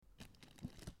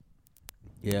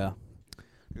Yeah.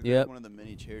 Yep. One of the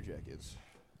mini chair jackets.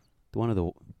 One of the.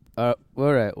 All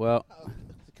right. Well.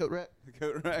 The coat rack. The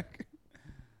coat rack.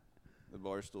 The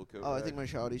barstool coat rack. Oh, I think my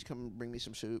shawty's come bring me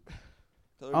some soup.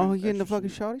 Oh, you getting the fucking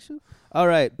shawty soup? All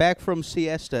right, back from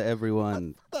siesta,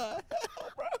 everyone. What the hell,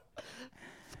 bro?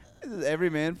 This is every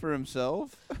man for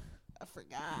himself? I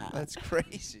forgot. That's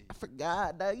crazy. I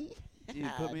forgot, Dougie. Dude,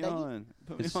 put me on.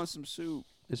 Put me on some soup.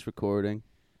 It's recording.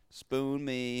 Spoon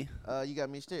me. You got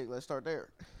me stick. Let's start there.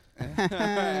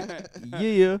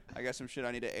 Yeah. I got some shit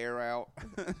I need to air out.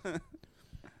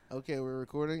 Okay, we're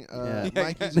recording. Yeah.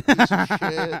 Mikey's a piece of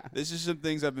shit. This is some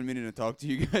things I've been meaning to talk to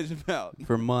you guys about.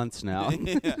 For months now.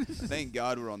 Yeah. Thank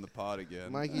God we're on the pod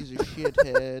again. Mikey's a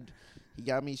shithead. He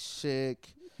got me sick.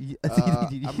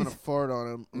 I'm going to fart on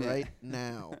him right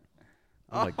now.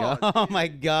 Oh, my God. Oh, my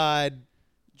God.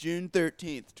 June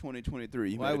 13th,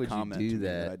 2023. Why would you do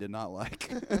that? I did not like.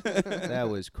 That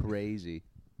was crazy.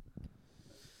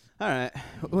 All right.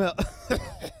 Well.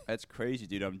 That's crazy,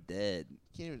 dude. I'm dead. You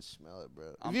can't even smell it,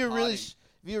 bro. I'm If you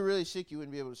were really sick, you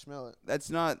wouldn't be able to smell it.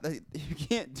 That's not. You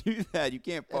can't do that. You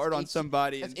can't fart on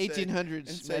somebody. That's and 1800s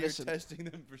say medicine. you're testing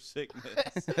them for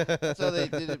sickness. That's how they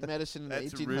did it medicine in the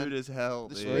 1800s. That's rude as hell,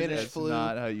 The dude. Spanish That's flu.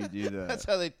 not how you do that. That's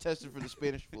how they tested for the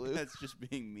Spanish flu. That's just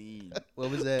being mean.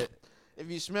 What was that? If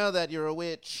you smell that, you're a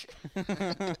witch.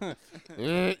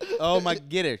 Oh, my,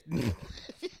 get it.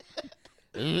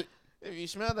 If you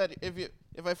smell that,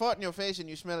 if I fart in your face and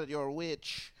you smell it, you're a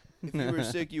witch. If you were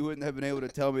sick, you wouldn't have been able to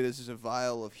tell me this is a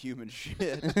vial of human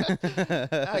shit.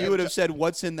 Ah, You would have said,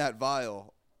 "What's in that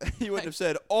vial?" You wouldn't have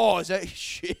said, "Oh, is that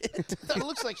shit?" That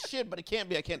looks like shit, but it can't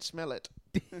be. I can't smell it.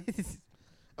 I'm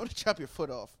gonna chop your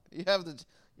foot off. You have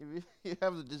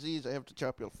the disease. I have to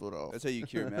chop your foot off. That's how you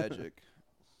cure magic.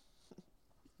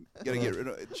 Gotta get rid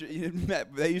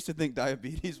of. They used to think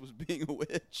diabetes was being a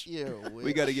witch. You're a witch.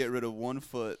 We got to get rid of one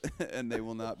foot, and they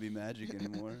will not be magic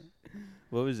anymore.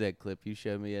 What was that clip you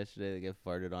showed me yesterday that got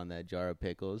farted on that jar of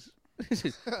pickles?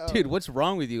 Dude, what's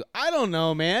wrong with you? I don't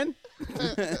know, man.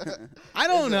 I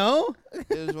don't know.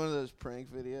 It was one of those prank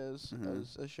videos.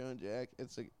 I was showing Jack.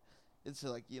 It's like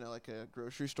like a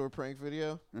grocery store prank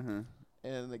video.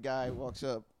 And the guy walks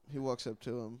up. He walks up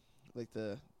to him, like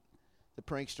the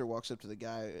prankster walks up to the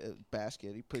guy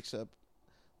basket. He picks up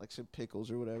like some pickles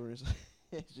or whatever.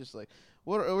 He's just like,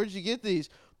 where'd you get these?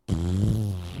 This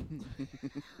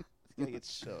guy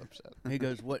gets so upset. He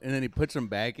goes, what? And then he puts them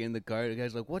back in the car. The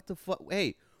guy's like, what the fuck?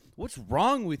 Hey, what's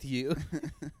wrong with you?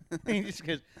 And he just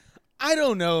goes, I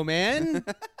don't know, man.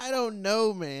 I don't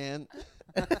know, man.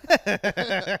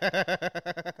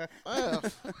 Well,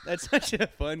 That's such a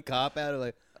fun cop out of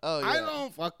like, oh yeah. I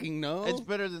don't fucking know. It's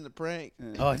better than the prank.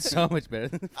 Oh, it's so much better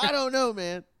than the I don't know,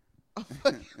 man.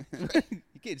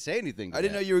 You can't say anything to I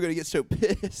didn't know you were gonna get so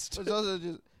pissed. It's also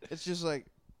just like,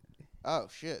 oh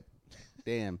shit,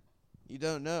 Damn. you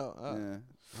don't know. Oh, Yeah.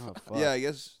 Oh, fuck. Yeah, I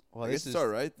guess. Well, I this guess is- it's all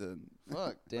right then.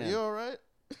 fuck. Damn. Are you all right?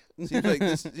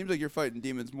 Seems like you're fighting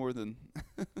demons more than.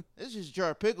 This is just a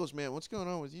jar of pickles, man. What's going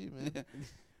on with you, man? Yeah.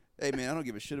 Hey man, I don't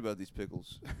give a shit about these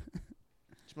pickles.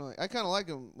 Smell like, I kind of like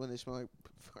them when they smell like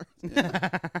farts.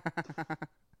 Yeah.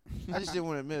 I just didn't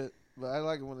want to admit it, but I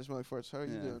like them when they smell like farts. How are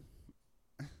you Yeah. doing?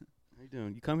 How you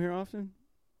doing? You come here often?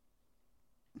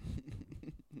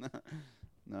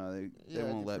 No, they Yeah, I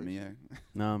won't do let first. me.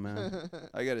 No, man.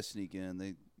 I gotta sneak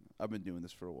in. I've been doing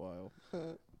this for a while.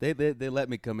 They let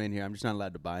me come in here. I'm just not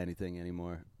allowed to buy anything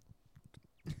anymore.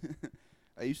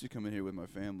 I used to come in here with my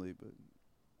family, but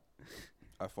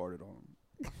I farted on them.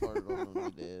 I farted on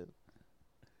them. They dead.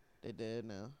 They dead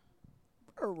now.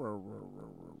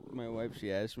 My wife,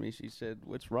 she asked me, she said,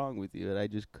 what's wrong with you? And I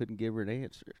just couldn't give her an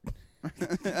answer.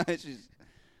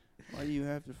 Why do you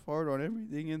have to fart on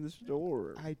everything in the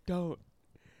store? I don't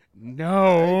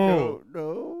know.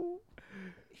 know.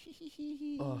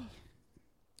 Oh.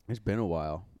 It's been a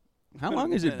while. How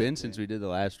long has it been since we did the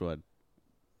last one?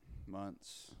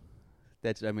 Months.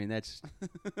 That's yeah.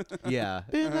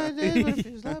 Been like this, but it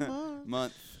feels like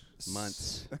months.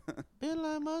 Months. Been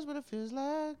like months, but it feels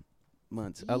like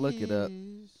Months. I'll look it up.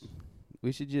 years.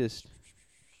 We should just.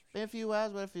 Been a few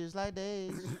hours, but it feels like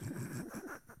days.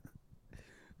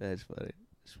 That's funny.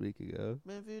 This week ago.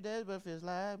 Been a few days, but it feels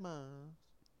like months.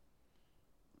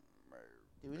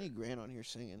 Dude, we need Grant on here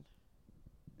singing.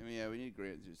 I mean, yeah, we need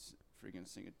Grant to freaking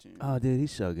sing a tune. Oh, dude,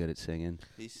 he's so good at singing.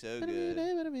 He's so Been a few good.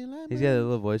 days, but it feels like He's got a months.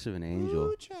 little voice of an angel.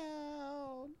 Ooh,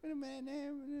 child. Been a man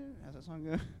named- How's that song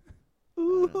go?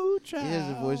 Ooh, child. He has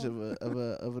the voice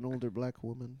of an older black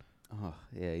woman. Oh,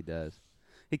 yeah, he does.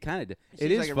 He kind of does. He It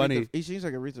sings is like funny. he sings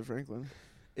like Aretha Franklin.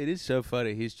 It is so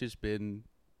funny. He's just been.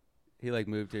 He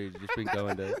moved here. He's just been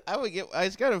going to. I would get.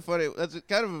 It's kind of funny. That's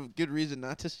kind of a good reason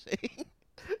not to sing.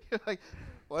 You're like,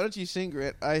 why don't you sing,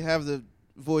 Grant? I have the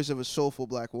voice of a soulful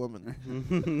black woman.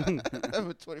 I'm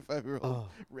a 25-year-old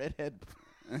redhead.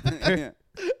 Yeah.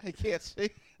 I can't sing.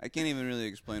 I can't even really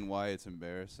explain why it's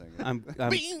embarrassing.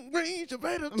 Bean, green,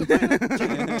 tomato,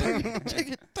 chicken,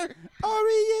 turkey,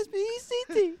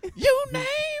 R-E-S-P-E-C-T. You name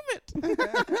it.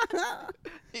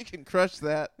 You can crush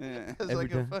that. Yeah. It's Every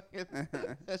like time. a fucking.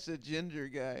 That's a ginger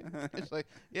guy. It's like,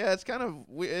 yeah, it's kind of.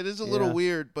 It is a little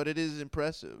weird, but it is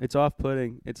impressive. It's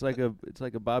off-putting. It's like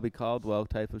a Bobby Caldwell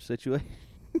type of situation.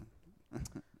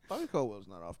 Bobby Caldwell's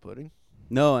not off-putting.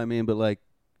 No, I mean, but like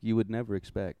you would never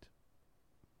expect.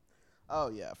 Oh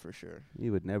yeah, for sure.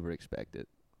 You would never expect it.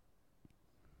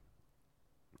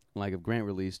 Like if Grant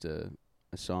released a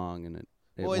song and it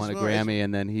Well, won a it's more- Grammy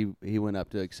and then he went up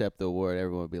to accept the award,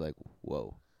 everyone would be like,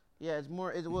 "Whoa!" Yeah, it's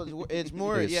more. It's more.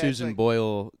 Like a Yeah, Susan it's like,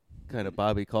 Boyle kind of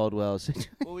Bobby Caldwell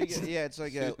situation. well, we get, yeah, it's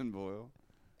like a. Susan Boyle.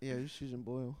 Yeah, who's Susan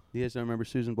Boyle? You guys don't remember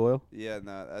Susan Boyle? Yeah,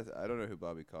 no, I don't know who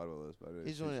Bobby Caldwell is, but I know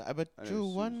He's Susan- one. I bet I know you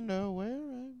Susan. wonder where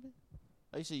I've been.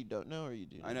 Oh, you say you don't know, or you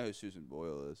do? I know who Susan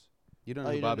Boyle is. You don't Oh,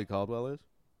 know who you don't Bobby Caldwell is?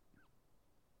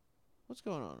 What's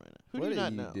going on right now? Who What do you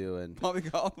are not you know? doing? Bobby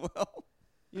Caldwell.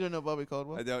 You don't know Bobby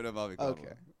Caldwell? I don't know Bobby Caldwell.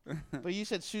 Okay. But you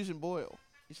said Susan Boyle.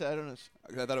 You said I don't know.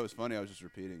 I thought it was funny. I was just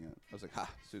repeating it. I was like, "Ha,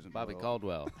 Susan Bobby Boyle."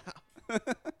 Caldwell.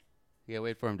 Yeah,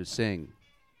 wait for him to sing.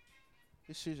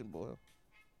 Who's Susan Boyle?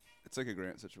 It's like a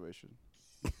Grant situation.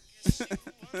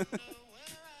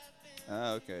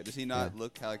 Oh, okay. Does he not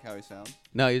look like how he sounds?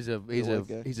 No, he's a white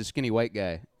guy. he's a skinny white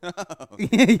guy. No,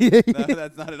 yeah,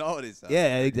 that's not at all what he sounds.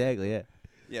 exactly. Yeah.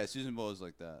 Yeah, Susan Boyle is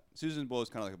like that. Susan Boyle is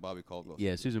kind of like a Bobby Caldwell.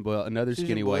 Yeah, Susan Boyle, another Susan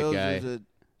skinny Boyle's white guy.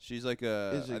 She's like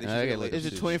a. Is I it- think she's I like get a like lady. Is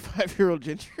it Susan. 25-year-old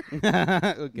ginger?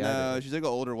 Oh, God. No, she's like an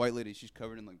older white lady. She's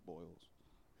covered in like boils.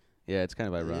 Yeah, it's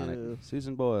kind of ironic. Ew.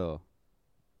 Susan Boyle.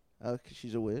 Oh, 'cause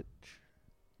she's a witch.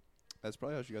 That's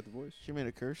probably how she got the voice. She made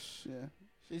a curse. Yeah.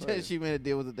 She Probably. said she made a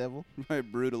deal with the devil. Probably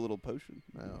brewed a little potion.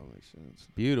 Oh, makes sense.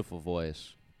 Beautiful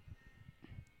voice.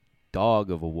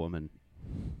 Dog of a woman.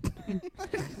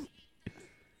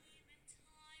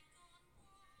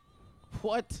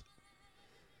 What?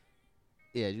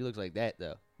 Yeah, she looks like that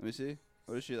though. Let me see.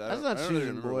 What is she? I That's don't- not I don't really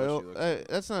Susan remember what she Boyle.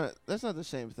 looks like. That's not the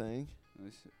same thing. Let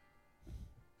me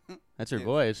see. That's her Yeah.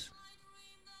 voice.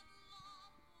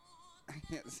 I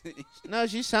can't see. No,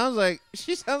 she sounds like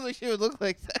she would look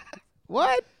like that.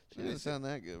 What? She Let me doesn't see. sound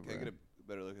that good, Can I bro. get a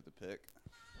better look at the pic?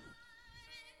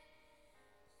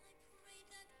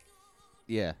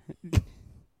 Yeah.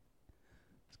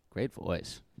 Great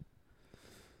voice.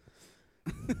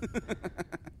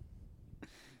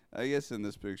 I guess in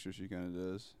this picture she kind of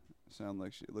does sound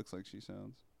like she looks like she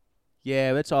sounds.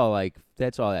 Yeah, that's all that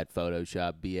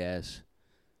Photoshop BS.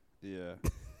 Yeah.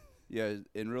 Yeah,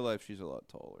 in real life she's a lot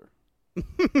taller.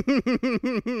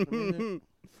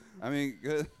 I mean,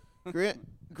 good.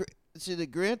 See, the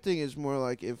Grant thing is more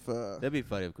like if That'd be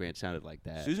funny if Grant sounded like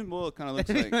that. Susan Boyle kind of looks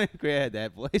like. Grant had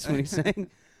that voice when he sang.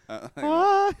 Like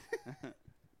Ah.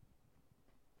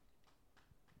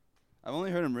 I've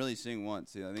only heard him really sing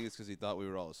once. Yeah, I think it's because he thought we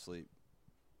were all asleep.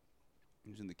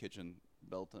 He was in the kitchen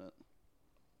belting it.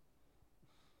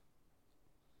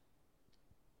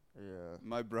 yeah.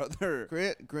 My brother.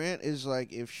 Grant is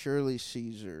like if Shirley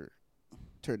Caesar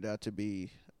turned out to be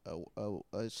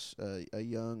a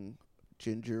young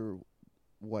ginger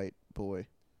white boy.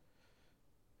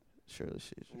 Shirley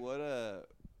Caesar. What okay.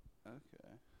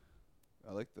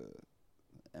 I like the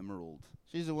emerald.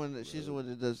 She's the one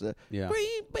that does the Yeah.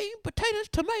 green bean potatoes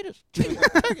tomatoes chicken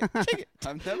chicken.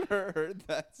 I've never heard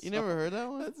that song. You never heard that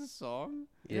one? That's a song?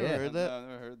 You never heard that? No, I've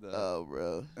never heard that. Oh,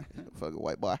 bro, fucking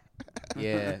white boy.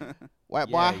 Yeah. White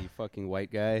Yeah, boy. you fucking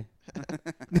white guy.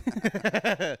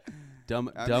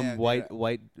 dumb I dumb mean, white yeah.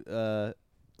 white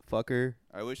fucker.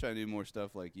 I wish I knew more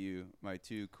stuff like you, my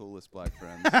two coolest black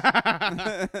friends.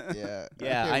 Yeah.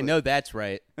 Yeah, Okay, I know that's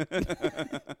right.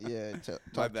 Yeah.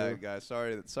 My bad, guys.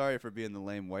 Sorry for being the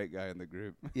lame white guy in the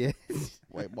group. Yeah.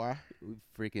 White boy.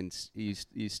 Freaking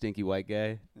you stinky white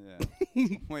guy. Yeah.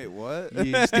 Wait, what?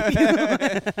 You stinky-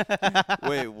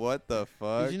 Wait, what the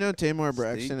fuck? Did you know Tamar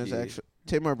Braxton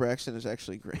Stinky. is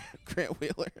actually Grant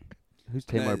Wheeler? Who's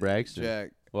Tamar Braxton?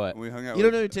 Jack. What? We hung out. You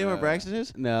don't with, know who Tamar Braxton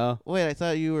is? No. Wait, I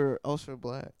thought you were also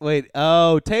black. Wait.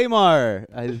 Oh, Tamar.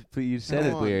 You said Come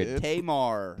it on, weird. dude.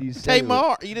 Tamar. You said it weird.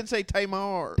 Tamar. You didn't say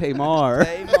Tamar. Tamar.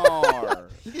 Tamar.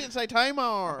 You didn't say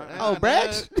Tamar. Oh,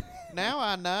 Braxton. Now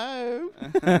I know.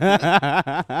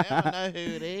 Now I know who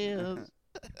it is.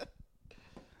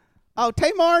 Oh,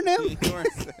 Tamar now.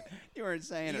 You weren't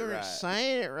saying You it were right.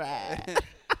 saying it right.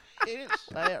 He didn't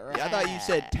say it right. Yeah, I thought you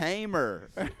said tamer.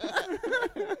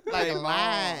 Like a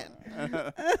lion.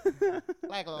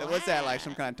 Like a lion. What's that? Like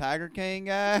some kind of Tiger King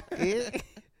guy?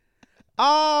 Oh,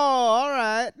 all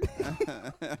right.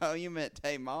 Oh, you meant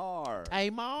Tamar.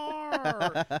 Tamar.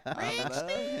 I love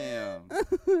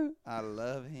him. I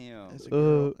love him. That's a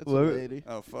girl. That's a what- lady.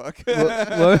 Oh fuck.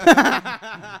 What?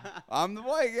 I'm the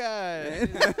white guy.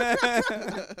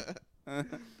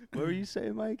 What were you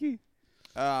saying, Mikey?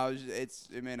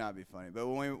 It may not be funny, but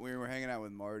when we were hanging out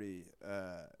with Marty,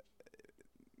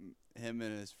 him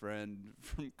and his friend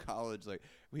from college, like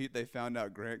they found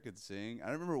out Grant could sing. I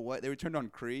don't remember what they turned on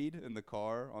Creed in the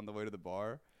car on the way to the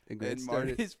bar, and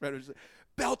Marty's friend was like,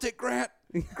 "Belt it, Grant!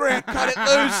 Grant, cut it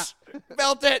loose!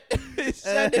 Belt it!" He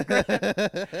said to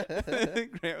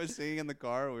Grant. Grant was singing in the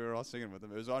car. We were all singing with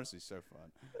him. It was honestly so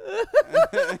fun.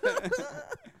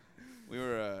 We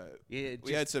were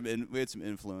we had some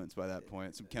influence by that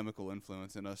point, some chemical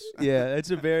influence in us. Yeah,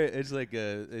 it's like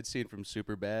it's seen from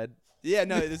Superbad. Yeah,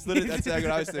 no, it's literally that's exactly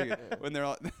what I was thinking. When they're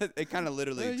all, it kind of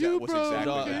literally was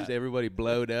exactly that. Everybody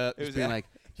blowed up. It Just was being like,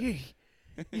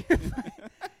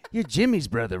 you're Jimmy's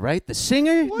brother, right? The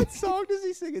singer? What song does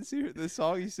he sing? The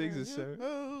song he sings is so.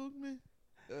 Hold me.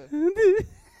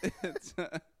 It's,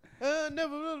 I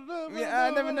never love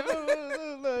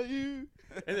you.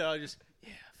 And they're all just, yeah,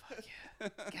 fuck yeah.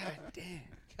 God damn.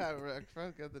 God, I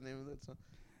forgot the name of that song.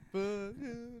 But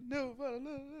nobody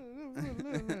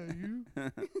love you.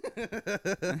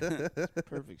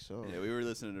 Perfect song. Yeah, we were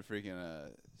listening to freaking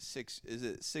 6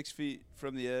 Feet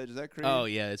from the Edge? Is that Creed? Oh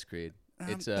yeah, it's Creed.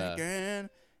 It's I'm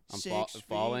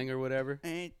Falling or whatever.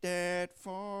 Ain't that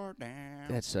far down?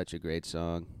 That's such a great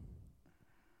song.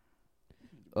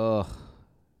 Oh,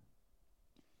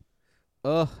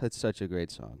 that's such a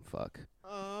great song. Fuck.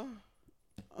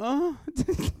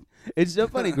 It's so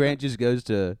funny. Grant just goes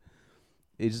to.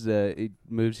 He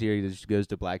moves here. He just goes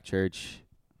to black church.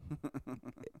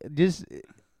 Just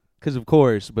because, of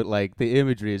course, but like the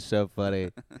imagery is so funny.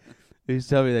 He's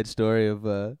telling me that story of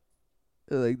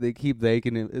like they keep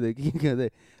thanking him.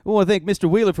 I want to thank Mr.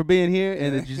 Wheeler for being here,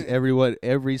 and it's just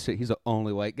he's the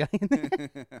only white guy in there.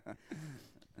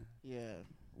 Yeah.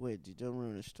 Wait, dude, don't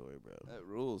ruin his story, bro. That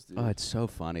rules, dude. Oh, it's so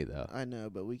funny though. I know,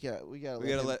 but we gotta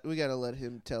let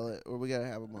him tell it, or we gotta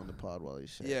have him on the pod while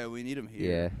he's saying. Yeah, we need him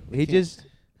here. Yeah, We he can't- just.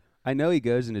 I know he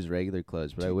goes in his regular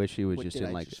clothes, but I wish he was What just did in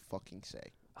I like. just fucking say?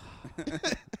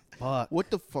 Fuck. What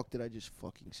the fuck did I just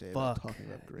fucking say about Fuck. talking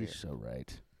about You're Grant? so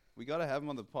right. We gotta have him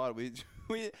on the pod. We're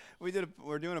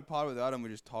doing a pod without him. We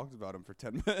just talked about him for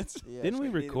 10 minutes. Yeah, Didn't we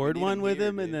we need- record we need one him with here,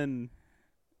 him and dude. then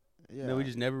Yeah. no, we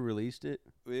just never released it?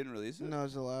 We didn't release it. No, it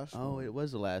was the last Oh, one. it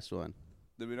was the last one.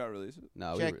 Did we not release it?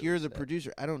 No, Jack, we you're the released that.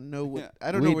 producer. I don't know what. Yeah.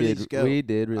 I don't know where these go. We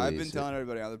did release I've been it. telling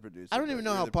everybody I'm the producer. I don't but even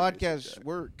know you're how the producer, podcasts Jack.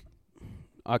 work.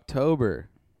 October.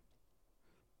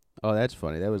 Oh, that's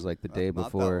funny. That was like the day Not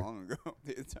before. that long ago.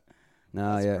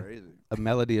 No, That's yeah. crazy. A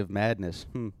Melody of Madness.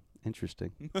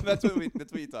 Interesting. that's what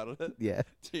you titled it. Yeah.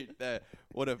 Dude,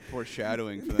 what a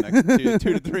foreshadowing for the next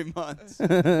 2 to 3 months.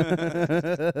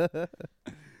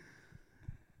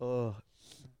 Oh.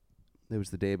 It was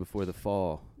the day before the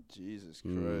fall. Jesus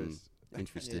Mm. Christ.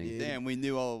 Interesting. dude. Damn, we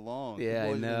knew all along. Yeah, I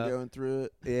Boys been know. going through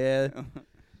it. Yeah.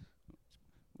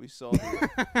 We saw it.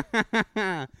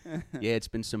 Yeah, it's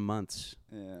been some months.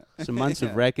 Yeah. Some months Yeah.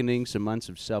 of reckoning, some months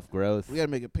of self-growth. We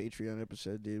gotta make a Patreon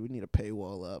episode, dude. We need a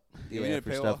paywall up. Yeah, we Yeah, need a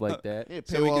for stuff paywall. like that. Yeah,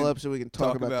 So we paywall can up so we can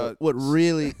talk talk about,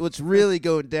 about what's really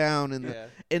going down in Yeah.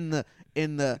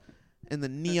 the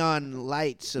neon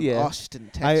lights of Yeah.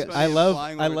 Austin, Texas. I love-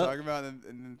 Flying I what we're love- talking about and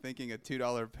then thinking a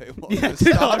 $2 paywall. Yeah, to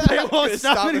stop- $2 paywall to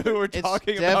stop stop it. who we're It's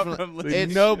talking about definitely- from It's-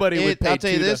 listening. nobody would pay I'll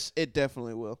tell you $2. this, it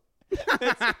definitely will.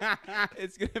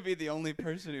 It's gonna be the only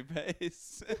person who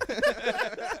pays.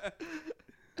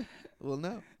 Well,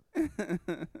 no.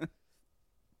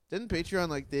 Didn't Patreon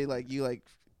you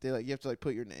have to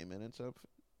put your name in and stuff?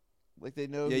 Like they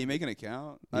know. Yeah, who- you make an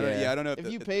account. Yeah. I don't know if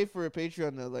you pay for a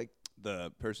Patreon, they're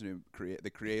the person who the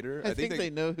creator. I think they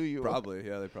know who you are. probably.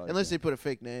 Yeah, they probably. Unless do. they put a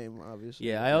fake name, obviously.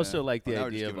 Yeah, I also Yeah. like the Well, now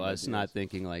we're just idea of giving them us not ideas.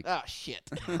 thinking like. Ah, shit.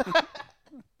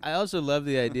 I also love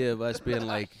the idea of us being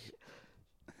like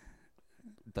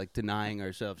denying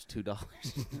ourselves $2.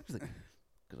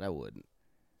 Because I wouldn't.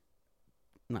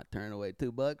 I'm not turning away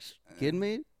 $2. Kidding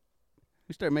me?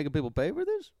 We start making people pay for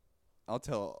this? I'll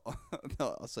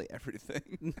say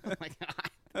everything. Oh my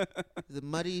god. The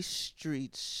muddy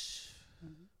streets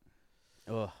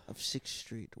Oh, of 6th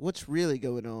Street. What's really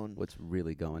going on what's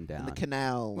really going in down? the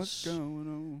canals? What's going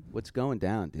on? What's going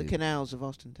down, The dude? canals of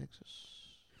Austin, Texas.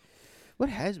 What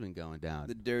has been going down?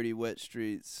 The dirty, wet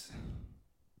streets.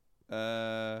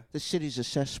 The city's a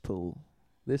cesspool.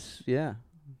 Yeah.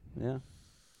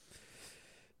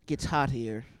 Gets hot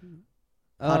here.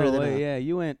 Yeah,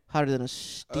 you went. Hotter than a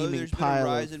steaming there's pile.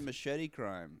 Been a rise in machete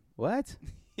crime. What?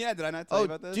 Yeah, did I not tell you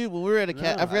about this? Dude, when we were at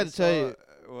Academy, I forgot to tell you.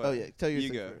 What? Oh yeah, tell your You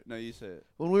thing go. first. No, you say it.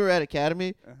 When we were at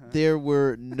Academy, there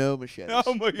were no machetes.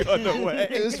 Oh my god, no way.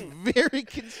 It was very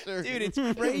concerning. Dude, it's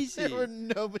crazy. There were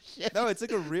no machetes. No, it's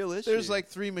like a real issue. There's like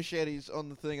 3 machetes on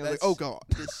the thing. I was like, oh god.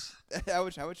 How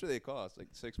much do they cost?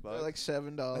 Like $6? They're like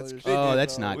 $7. That's crazy. Oh,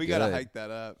 that's not We good. gotta hike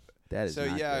that up. That is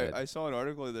not good. I saw an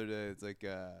article the other day. It's like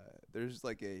there's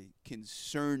like a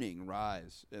concerning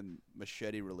rise in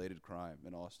machete-related crime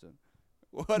in Austin.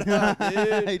 What up,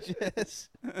 dude?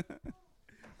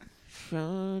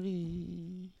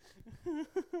 Shawty.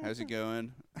 How's it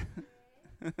going?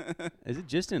 Is it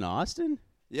just in Austin?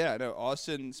 Yeah, no,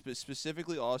 Austin,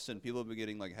 specifically Austin. People have been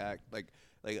getting like hacked, like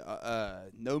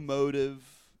no motive,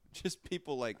 just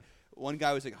people like. One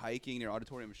guy was like hiking near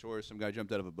Auditorium Shore. Some guy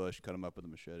jumped out of a bush, cut him up with a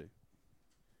machete.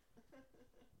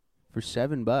 For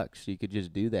 $7, you could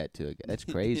just do that to a guy. That's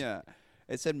crazy. Yeah.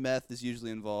 It said meth is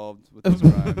usually involved with those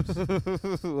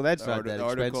crimes. Well, that's not that the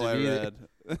article expensive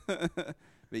I read.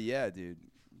 But yeah, dude.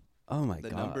 Oh my the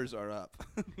god. The numbers are up.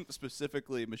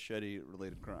 Specifically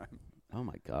machete-related crime. Oh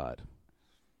my god.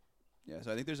 Yeah,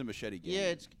 so I think there's a machete gang. Yeah,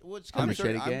 it's a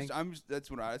machete gang.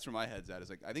 That's where my head's at. It's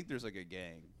like I think there's like a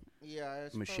gang. Yeah,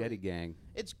 it's machete gang.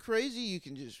 It's crazy. You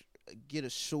can just get a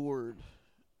sword.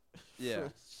 Yeah.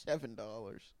 For $7,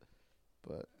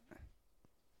 but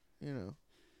you know.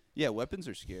 Yeah, weapons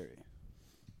are scary.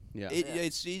 Yeah.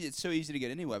 It's so easy to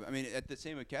get any weapon. I mean, at the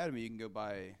same academy, you can go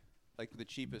buy like the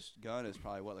cheapest gun is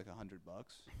probably what, like $100.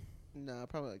 Nah,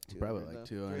 probably like 200. Probably like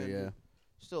 200. Yeah.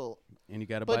 Still. And you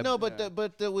gotta buy. buy. No, but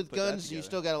with Put guns, you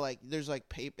still gotta like. There's like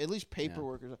at least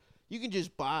paperwork or something. You can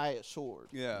just buy a sword.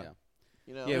 Yeah.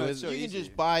 You know, Yeah, you can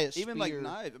just buy a spear. Even like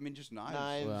knives. I mean, just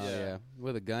knives. Well, yeah.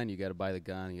 With a gun, you got to buy the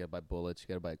gun. You got to buy bullets. You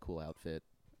got to buy a cool outfit.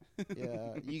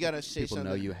 Yeah, you got to say People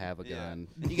something. know you have a gun.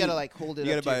 You got to like hold it.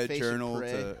 You got to buy a journal.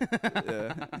 You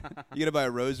got to buy a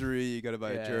rosary. You got to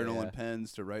buy a journal and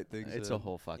pens to write things. It's a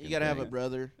whole fucking. You got to have a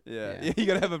brother. Yeah. You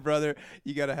got to have a brother.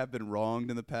 You got to have been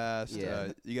wronged in the past. Yeah.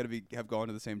 You got to have gone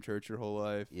to the same church your whole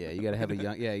life. Yeah, you got to have a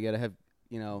young. Yeah, you got to have.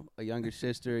 You know, a younger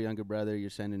sister, a younger brother you're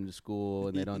sending to school,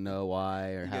 and they don't know why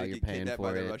or how you're paying for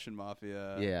by it. The Russian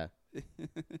mafia. Yeah.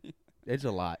 It's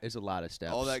a lot. It's a lot of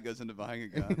steps. All that goes into buying a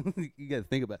gun. You got to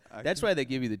think about it. That's why they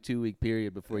give you the 2-week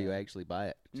period before you actually buy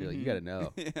it. So you got to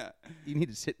know. Yeah. You need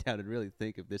to sit down and really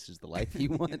think if this is the life you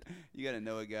want. You got to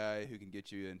know a guy who can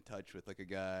get you in touch with like a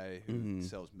guy who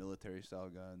sells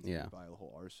military-style guns. Yeah. You buy a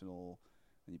whole arsenal.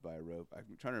 And you buy a rope.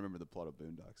 I'm trying to remember the plot of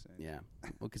Boondocks. Yeah.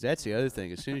 Well, because that's the other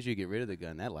thing. As soon as you get rid of the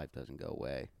gun, that life doesn't go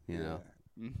away. You know?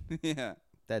 Yeah.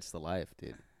 That's the life,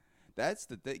 dude. That's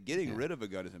the thing. Getting rid of a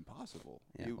gun is impossible.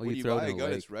 Yeah. When you buy a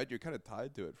gun, it's you're kind of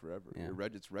tied to it forever. Yeah.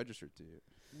 It's registered to you.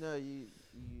 No, you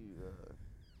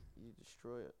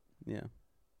destroy it. Yeah.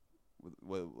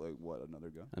 With what? Another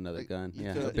gun? Another gun. you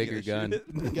Yeah. could- A bigger gun.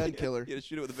 A gun killer. You gotta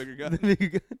shoot it with a bigger gun. The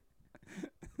bigger gun.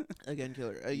 A gun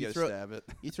killer. You You gotta stab it.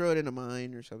 You throw it in a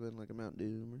mine or something like a Mount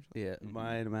Doom or something. Yeah.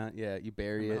 Mine amount. Yeah. You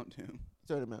bury it. Mount Doom.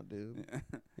 Throw it in Mount Doom.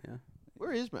 Yeah.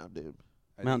 Where is Mount Doom?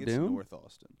 I Mount think it's Doom? North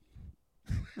Austin.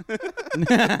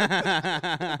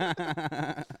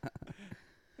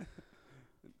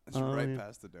 It's right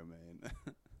past the domain.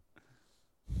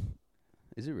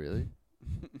 Is it really?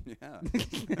 Yeah.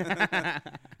 Yeah,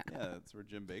 that's where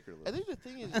Jim Baker lives. I think the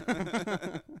thing is,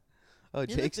 Oh, in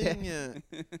the Jake's thing,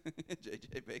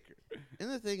 J.J. Baker. in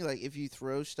the thing, like if you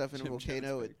throw stuff in a Jim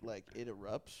volcano, Jones it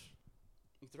erupts.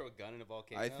 You throw a gun in a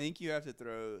volcano? I think you have to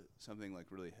throw something like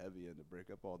really heavy in to break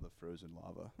up all the frozen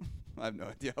lava. I have no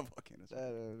idea how volcanoes I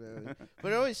work. don't know,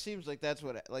 but it always seems like that's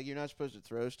what like you're not supposed to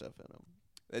throw stuff in them.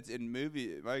 That's in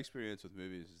movie. My experience with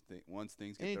movies is once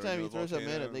things get Anytime thrown you into throw a something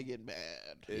in volcano, it, they get mad.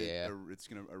 it's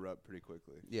gonna erupt pretty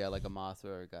quickly. Yeah, like a Mothra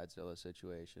or a Godzilla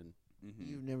situation. Mm-hmm.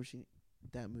 You've never seen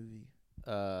that movie.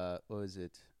 What was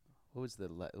it? What was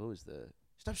the?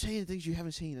 Stop saying things you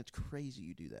haven't seen. That's crazy.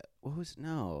 You do that.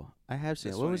 No, I have seen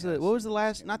it. That's What funny, was I the? have What was seen the it.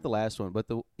 last? Not the last one, but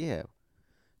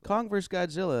Kong vs.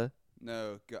 Godzilla,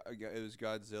 No, it was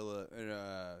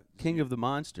Godzilla. King of the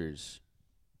Monsters.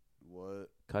 What?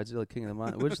 Godzilla, King of the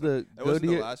Monsters. Which the That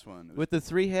wasn't the last one. It was, with the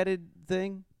 3-headed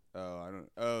thing? I don't.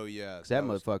 Oh yeah. 'Cause that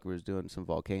motherfucker was doing some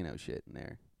volcano shit in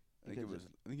there. I think it was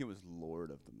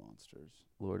Lord of the Monsters.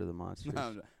 Lord of the Monsters.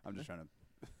 I'm just trying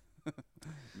to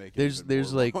make it. There's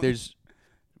even more wrong. there's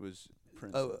It was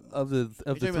Prince of the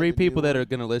talking about three the people new that one? are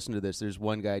gonna listen to this, there's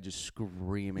one guy just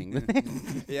screaming.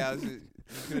 Yeah, I was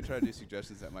gonna try to do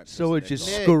suggestions that might. So it's piss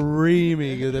just Nick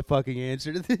screaming of the fucking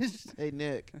answer to this. Hey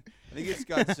Nick, I think it's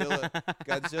Godzilla.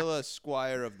 Godzilla,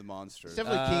 Squire of the Monsters. he's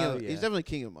definitely king of. yeah. He's definitely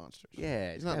king of monsters.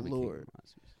 Yeah, He's not gotta be King of Lord.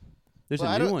 Monsters. There's Well,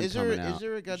 a I new don't- one is coming there, out. Is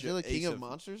there a Godzilla Ace King of of-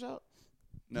 Monsters out?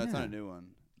 No, it's not Yeah. a new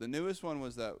one. The newest one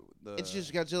was that. It's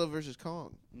just Godzilla versus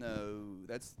Kong. No,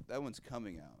 that one's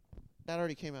coming out. That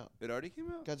already came out. It already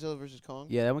came out. Godzilla versus Kong.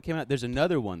 Yeah, that one came out. There's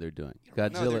another one they're doing.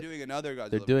 Godzilla. No, they're doing another Godzilla.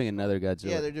 They're doing versus another Godzilla.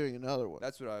 Yeah, they're doing another one.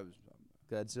 That's what I was.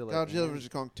 Godzilla. Godzilla versus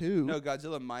Kong 2. No,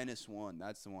 Godzilla -1.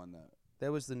 That's the one that.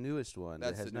 That was the newest one.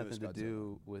 That's that has the nothing newest to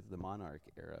do with the Monarch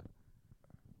era,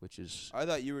 which is I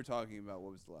thought you were talking about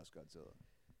what was the last Godzilla.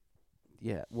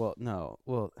 yeah. Well, no.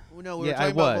 Well, Well, no, we yeah, were talking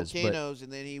I about was, but- volcanoes,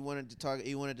 and then he wanted to talk.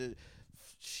 He wanted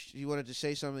to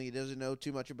say something he doesn't know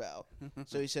too much about.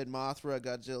 So he said Mothra,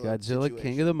 Godzilla. Godzilla, situation.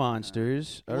 King of the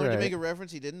Monsters. He All wanted right. to make a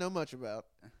reference he didn't know much about,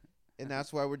 and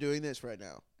that's why we're doing this right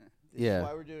now. This Yeah. is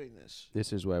why we're doing this.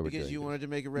 This is why we're Because doing you this. wanted to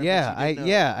make a reference. Yeah, you didn't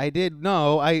know. I did.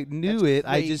 No, I knew That's it.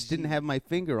 I just didn't crazy. have my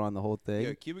finger on the whole thing.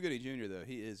 Yeah, Cuba Gooding Jr. though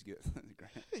he is good.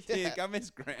 Grant. Yeah. I miss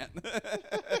Grant.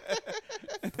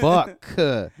 Fuck.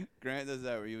 Grant does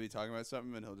that where you'll be talking about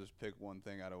something and he'll just pick one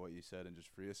thing out of what you said and just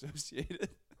free associate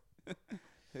it.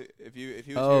 If he was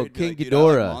Oh, here, he'd be King like, "Dude, I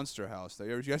like Ghidorah." Monster House.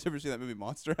 You guys ever see that movie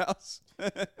Monster House?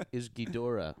 Is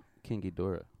Ghidorah King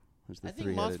Ghidorah? Was the I think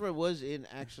three-headed- Mothra was in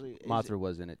actually. Mothra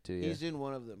was in it too. Yeah. He's in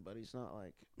one of them, but he's not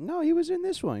like. No, he was in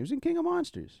this one. He was in King of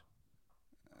Monsters.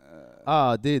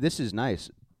 Oh, dude, this is nice.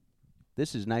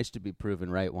 This is nice to be proven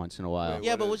right once in a while. Wait,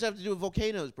 Yeah, what but is- what's that have to do with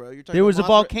volcanoes, bro? You're talking. There was a about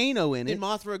volcano in Did it.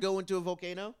 Mothra go into a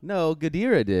volcano? No,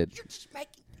 Ghidorah did. You're just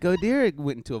making. Ghidorah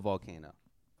went into a volcano.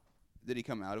 Did he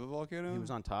come out of a volcano? He was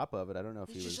on top of it. I don't know if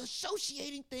He's he just was.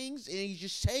 associating things, and he's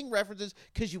just saying references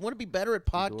because you want to be better at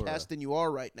Ghidorah. podcast than you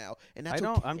are right now, and that's I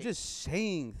don't. okay. I'm just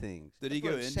saying things. Did he That's what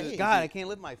go I'm into? saying. God, I can't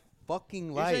live my fucking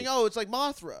You're life. saying, oh, it's like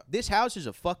Mothra. This house is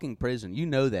a fucking prison. You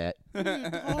know that. What are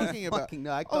you talking about? Fucking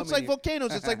no, I Oh, come it's in like here-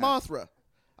 volcanoes. It's like Mothra.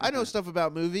 I know stuff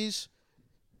about movies.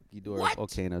 Ghidorah What?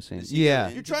 volcano scene. Does he go Yeah, in?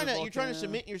 You're Into trying the to volcano?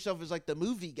 submit yourself as like the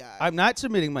movie guy. I'm not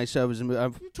submitting myself as a.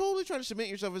 I'm, You're totally trying to submit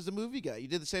yourself as the movie guy. You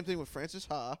did the same thing with Francis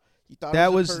Ha. You thought that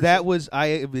it was a was that person. was. I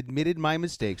have admitted my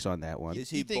mistakes on that one. Is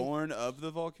he You think- born of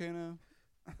the volcano?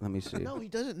 Let me see. No, he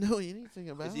doesn't know anything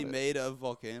about Is he it. made of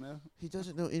volcano? He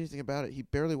doesn't know anything about it. He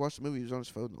barely watched the movie. He was on his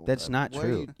phone the whole That's time. not Why are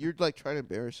true. You're like trying to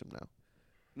embarrass him now.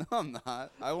 No, I'm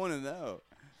not. I want to know.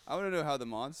 I want to know how the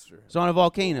monster. It's on a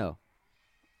volcano.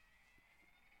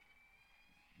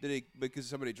 Did he? Because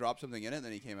somebody dropped something in it, and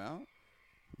then he came out.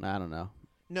 I don't know.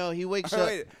 No, he wakes Oh, up.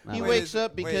 wait, He wait, wakes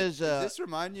up because does this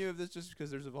remind you of this just because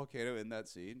there's a volcano in that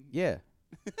scene? Yeah.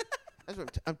 that's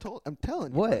what I'm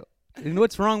telling you. What? bro. And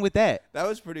what's wrong with that? That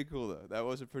was pretty cool, though. That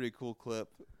was a pretty cool clip.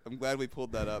 I'm glad we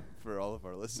pulled that up for all of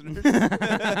our listeners. I'm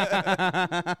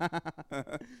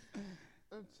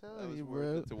That telling was you, worth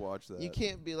bro. it to watch that. You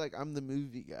can't be like I'm the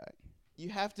movie guy. You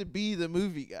have to be the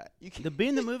movie guy. You can't. The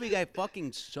being the movie guy fucking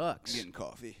I'm sucks. getting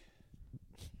coffee.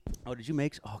 Oh, did you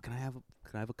make? Oh, can I have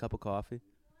a cup of coffee?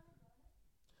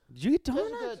 Did you eat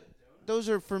donuts? Those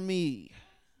are for me.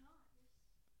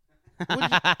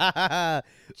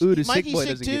 Ooh, the sick Mikey's boy sick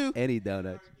doesn't too. get any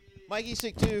donuts. Mikey's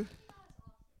sick too.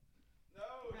 No,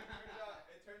 it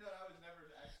turned out I was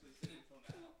never actually sick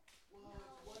until now.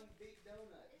 One big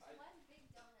donut.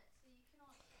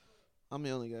 I'm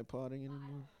the only guy potting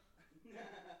anymore.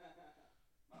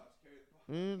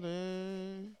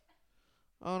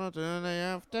 On a Tuesday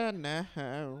after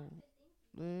now.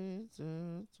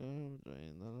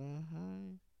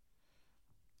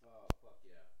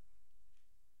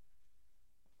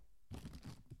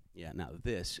 Yeah, now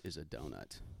this is a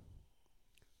donut.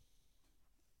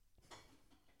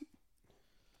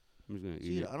 I'm just gonna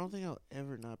eat Dude, it. I don't think I'll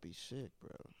ever not be sick,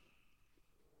 bro. How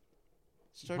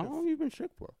Started. long have you been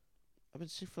sick for? I've been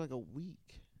sick for like a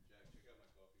week.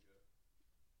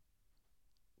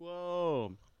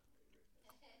 Whoa.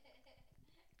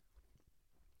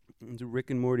 It's a Rick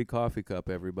and Morty coffee cup,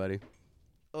 everybody.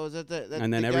 Oh, is that that?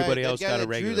 And then the everybody guy, else that guy got a that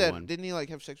drew regular that, one. Didn't he like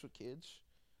have sex with kids?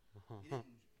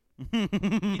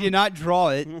 He did not draw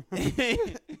it.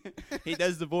 He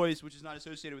does the voice, which is not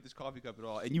associated with this coffee cup at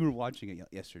all. And you were watching it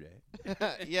yesterday.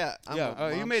 Yeah. I'm Yeah,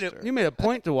 a you made monster. you made a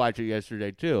point to watch it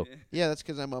yesterday too. Yeah, that's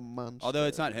because I'm a monster. Although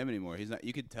it's not him anymore. He's not.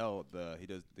 You could tell the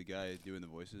guy doing the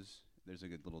voices. There's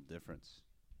like a little difference.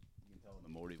 You can tell in the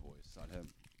Morty voice. It's not him.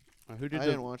 Who I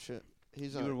didn't watch it.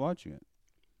 He's You were not. watching it.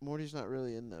 Morty's not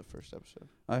really in the first episode.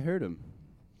 I heard him.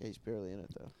 Yeah, he's barely in it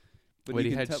though. But Wait,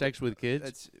 you he can had tell- sex with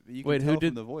kids? You can Wait, who tell did-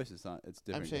 from the voice? It's not. It's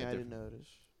different. I'm saying yeah, I didn't different. notice.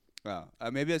 Oh,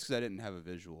 maybe that's because I didn't have a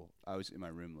visual. I was in my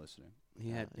room listening.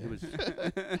 Yeah, Yeah. it was.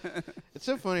 It's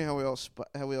so funny how we all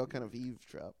kind of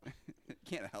eavesdrop.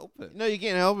 Can't help it. No, you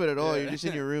can't help it at all. Yeah. You're just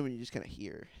in your room and you just kind of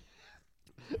hear.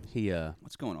 He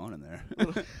What's going on in there?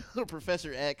 little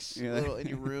Professor X, little in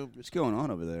your room, What's just going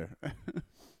on over there?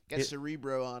 got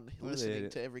Cerebro on, What listening they-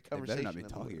 to every They conversation. better not be in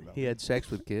the talking room. about. he had sex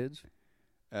with kids.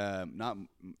 Not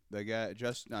the guy.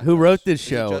 Just not Who wrote Just- this is it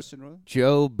show? Justin Roiland?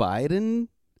 Joe Biden.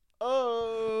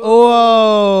 Oh,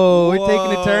 Whoa, we're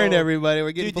taking a turn, Whoa. everybody.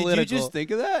 We're getting Dude, political. did you just think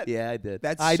of that? Yeah, I did.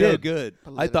 That's I so did. good.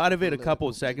 I thought of it a couple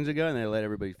of Political seconds ago, and then I let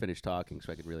everybody finish talking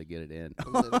so I could really get it in.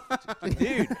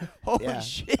 Dude, holy Yeah,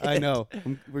 shit. I know.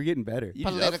 We're getting better. You,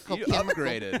 Political you chemical.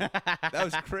 upgraded. That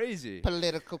was crazy.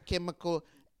 Political, chemical,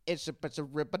 it's a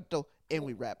ribbon, and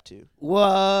we rap too.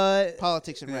 What?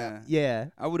 Politics and rap. Yeah.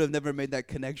 I would have never made that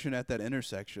connection at that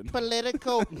intersection.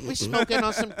 Political, we smoking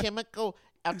on some chemical.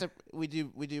 After we do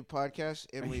podcasts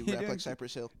and we You rap doing like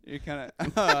Cypress Hill. You're kind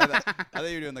of. I thought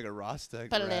you were doing like a Rasta.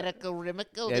 Political,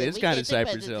 chemical. Yeah, it is kind of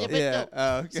Cypress Hill. Yeah.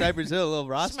 Okay. Cypress Hill, a little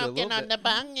Rasta, a Smoking little on bit. the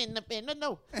bang in the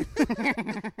no.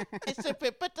 It's a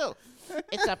pivotal.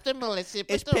 It's optimal. It's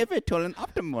pivotal. pivotal and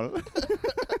optimal.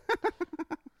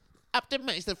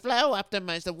 Optimize the flow.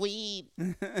 Optimize the weed.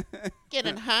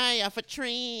 Getting high off of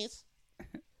trees.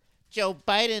 Joe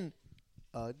Biden.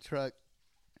 Truck.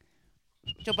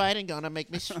 Joe Biden gonna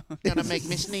make me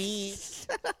sneeze.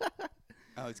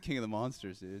 Oh, it's King of the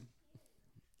Monsters, dude.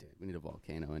 Dude, we need a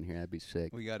volcano in here. That'd be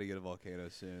sick. We got to get a volcano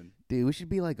soon. Dude, we should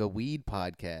be like a weed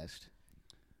podcast.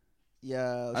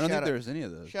 Yeah. I don't think there's any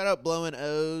of those. Shout out blowing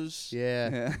O's. Yeah.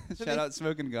 Yeah. Shout out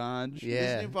smoking ganj.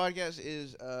 Yeah. This new podcast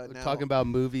is We're now talking about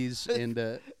movies and,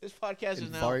 this podcast and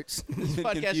is now farts. this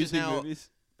podcast is Confusing now movies.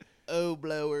 O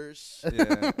blowers.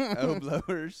 Yeah. Oh,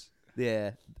 blowers.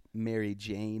 Yeah. Mary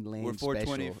Jane Lane We're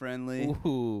 420 special. friendly.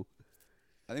 Ooh.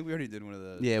 I think we already did one of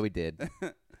those. Yeah, we did.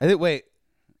 I think. Wait,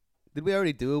 did we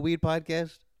already do a weed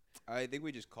podcast? I think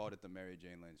we just called it the Mary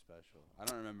Jane Lane special. I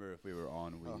don't remember if we were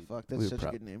on weed. Oh fuck, that's We were such a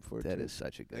prob- good name for it. That too. is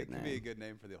such a good It could be a name. good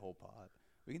name for the whole pod.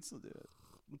 We can still do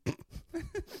it.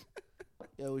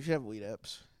 Yeah, we should have weed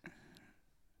ups.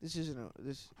 This isn't a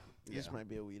this. This Yeah. might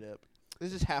be a weed up.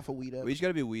 This is half a weed up. We just got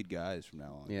to be weed guys from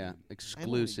now on. Yeah, dude.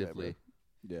 exclusively.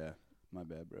 Yeah. My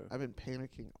bad, bro. I've been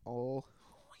panicking all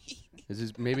week. Is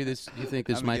this maybe this? You think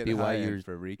this I'm might be getting why high you're? end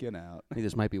for freaking out. I think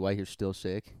this might be why you're still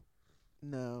sick.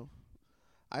 No,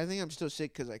 I think I'm still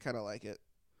sick because I kind of like it.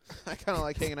 I kind of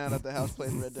like hanging out at the house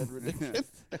playing Red Dead Redemption.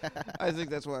 I think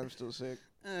that's why I'm still sick.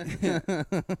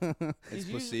 It's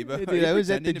you- placebo. Dude, Are you I was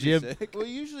at the pretending to be gym. sick? Well,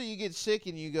 usually you get sick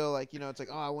and you go like, it's like,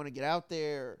 oh, I want to get out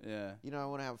there. Yeah. I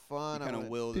want to have You fun. kind of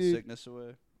will the Dude. sickness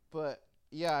away. But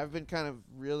yeah, I've been kind of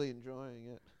really enjoying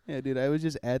it. Yeah, dude, I was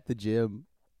just at the gym,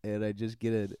 and I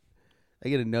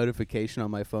get a notification on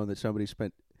my phone that somebody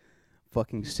spent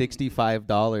fucking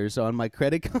 $65 on my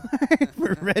credit card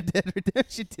for Red Dead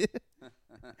Redemption 2.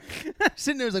 I'm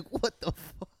sitting there, I was like, what the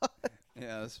fuck?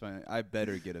 Yeah, that's fine. I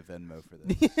better get a Venmo for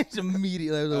this. It's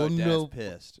immediately, I was like, Oh, oh, Dad's no.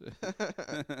 pissed.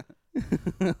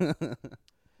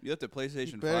 You left a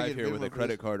PlayStation better 5 get here with Venmo a for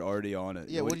credit this. card already on it.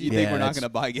 Yeah, what what do do you you think Yeah, we're not that's- going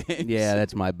to buy games? Yeah,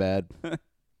 that's my bad.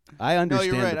 I No,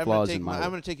 understand you're right. the I'm flaws gonna take in my I'm way.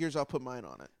 gonna take yours. I'll put mine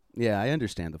on it. Yeah, I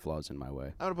understand the flaws in my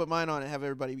way. I'm gonna put mine on it. And have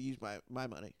everybody use my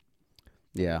money.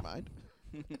 Yeah. Mine.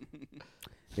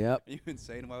 Yep. Are you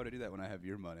insane? Why would I do that when I have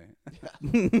your money?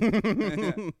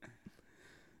 It's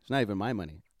not even my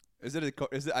money. Is it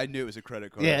I knew it was a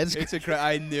credit card. Yeah, it's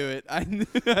I knew it. I knew.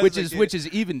 I Which was is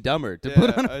like, even dumber to yeah,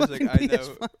 put on a I was fucking like, I know.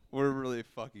 PS5. We're really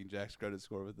fucking Jack's credit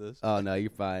score with this. Oh no, you're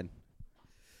fine.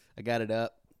 I got it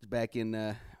up. It's back in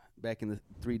the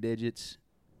 3 digits.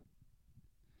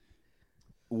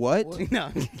 What?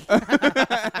 No.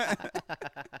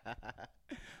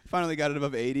 Finally got it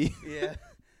above 80. Yeah.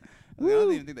 I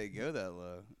don't even think they go that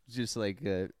low. It's just like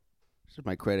just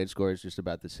my credit score is just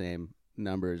about the same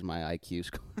number as my IQ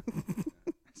score.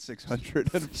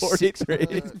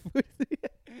 643.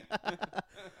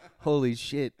 Holy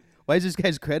shit. Why is this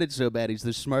guy's credit so bad? He's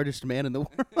the smartest man in the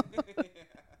world.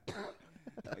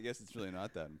 I guess it's really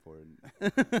not that important. Yeah,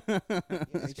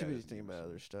 you should guy be was thinking about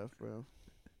other stuff, bro.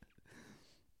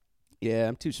 Yeah,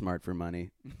 I'm too smart for money.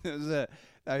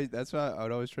 That's why I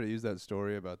would always try to use that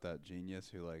story about that genius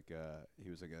who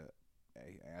he was like a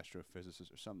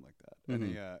astrophysicist or something like that.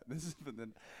 Mhm. And but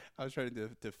then I was trying to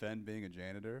defend being a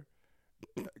janitor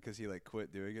because he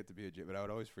quit doing it to be a janitor, but I would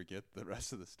always forget the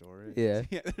rest of the story. Yeah.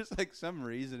 Yeah, there's some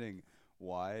reasoning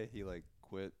why he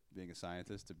quit being a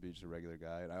scientist to be just a regular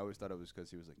guy, and I always thought it was because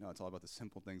he was no, it's all about the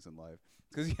simple things in life.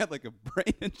 Because he had a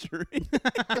brain injury.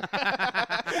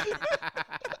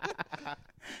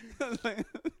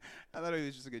 I thought thought he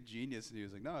was just like a genius, and he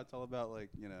was like, no, it's all about like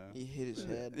He hit his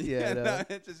head. Yeah, no,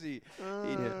 it's just he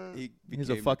has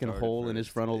a fucking hole in his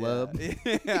frontal lobe.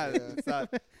 It's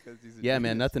not 'cause he's a Yeah,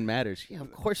 man, genius. nothing matters. Yeah,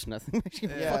 of course nothing makes you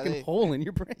have a Yeah, fucking hole in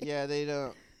your brain. Yeah, they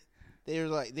don't. They were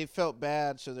like, they felt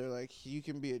bad, so they're like, you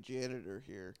can be a janitor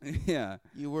here. Yeah.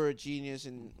 You were a genius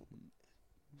in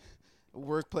a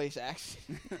workplace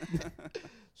accident.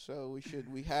 So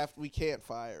we can't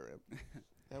fire him.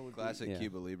 That would Classic Yeah.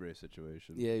 Cuba Libre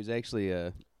situation. Yeah, he was actually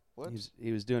What?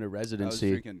 he was doing a I was residency.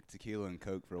 drinking tequila and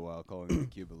Coke for a while, calling it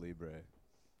Cuba Libre.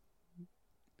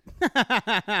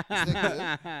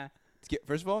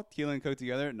 First of all, tequila and Coke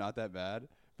together, not that bad,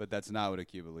 but that's not what a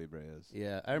Cuba Libre is.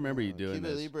 Yeah, I remember you doing Cuba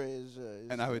this. Libre is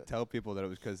And I would tell people that it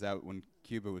was because that when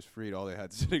Cuba was freed, all they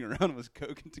had sitting around was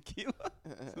Coke and tequila.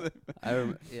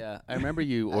 I remember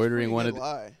you That's ordering pretty one good of.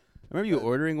 lie. I remember you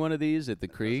ordering one of these at the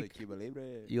I was creek. like, Cuba Libre.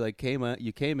 You like came up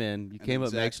next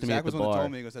to me Zach at the was the one that bar.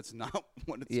 told me, he goes, that's not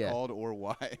what it's Yeah. called or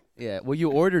why. Yeah, well,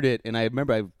 you ordered it, and I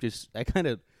remember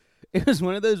it was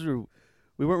one of those where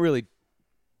we weren't really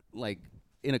like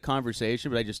in a conversation,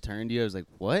 but I just turned to you. I was like,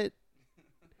 "What?"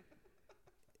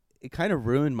 It kind of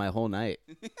ruined my whole night.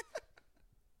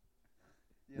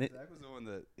 Yeah, Zach was the one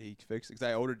that he fixed because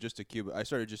I ordered just a Cuba. I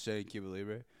started just saying Cuba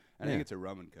Libre, and I think it's a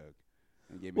rum and Coke.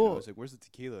 And he gave me. I was like, "Where's the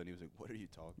tequila?" And he was like, "What are you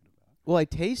talking about?" Well, I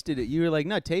tasted it. You were like,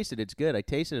 "No, taste it. It's good." I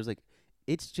tasted it. I was like,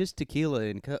 "It's just tequila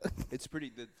and Coke." It's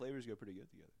pretty. The flavors go pretty good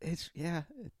together.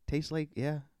 It tastes like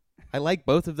I like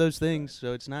both of those things,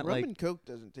 so it's not Rum like and Coke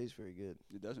doesn't taste very good.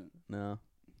 It doesn't. no.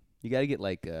 You got to get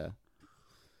like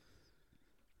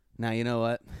Now you know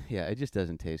what? Yeah, it just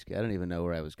doesn't taste good. I don't even know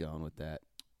where I was going with that.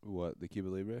 What, the Cuba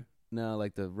Libre? No,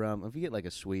 like the rum. If you get like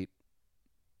a sweet,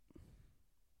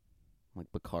 like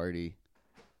Bacardi,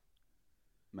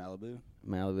 Malibu.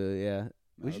 yeah.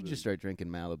 We should Malibu. just start drinking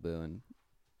Malibu and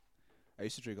I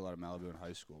used to drink a lot of Malibu in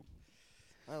high school.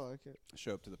 I like it.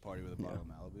 Show up to the party with a bottle of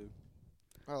Malibu.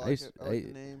 I like it. I like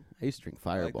the name. I used to drink I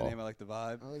like the Fireball. name. I like the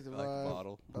vibe. I like the I like vibe. the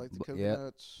bottle. I like the Yeah.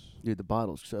 coconuts. Dude, the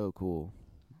bottle's so cool.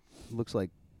 Looks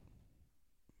like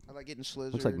I like getting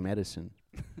slizzard. looks like medicine.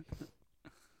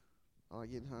 I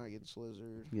like getting high, getting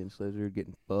slizzard. Getting slizzard,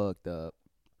 getting fucked up.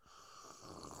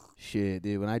 Shit,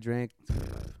 dude. When I drank,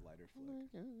 Lighter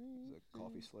flick. It's a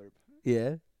coffee slurp.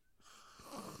 yeah.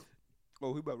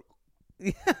 Oh,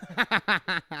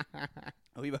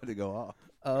 we about to go off.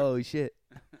 Oh shit.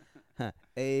 Huh.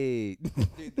 Hey.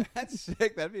 Dude, that's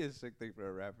sick. That'd be a sick thing for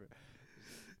a rapper.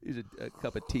 Here's a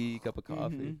cup of tea, cup of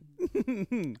coffee.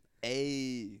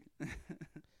 Hey.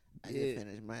 I just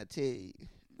finished my tea.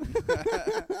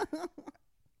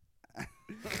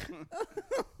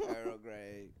 Earl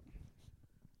Grey.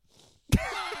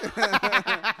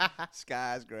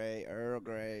 Sky's gray. Earl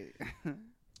Grey.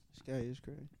 Sky is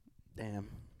gray. Damn.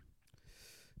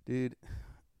 Dude.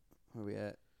 Where we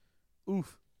at?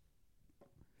 Oof.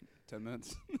 10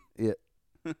 minutes. Yeah.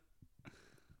 What are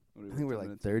I we, think we're 10 like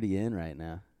minutes? 30 in right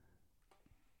now.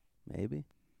 Maybe.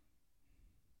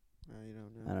 No, you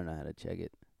don't I know. don't know how to check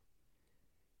it.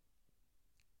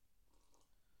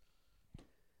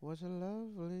 Was a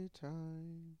lovely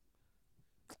time.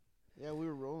 Yeah, we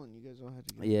were rolling. You guys all had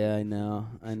to get. Yeah, I know.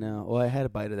 I know. Well, I had a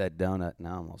bite of that donut.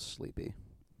 Now I'm all sleepy.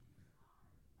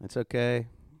 It's okay.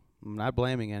 I'm not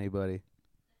blaming anybody.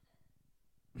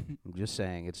 I'm just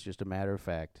saying it's just a matter of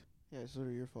fact. Yeah, it's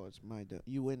literally your fault. It's my donut.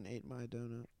 You went and ate my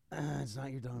donut. It's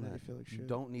not your Now you donut. feel like You shit.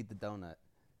 don't need the donut.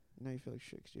 Now you feel like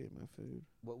shit 'cause you ate my food.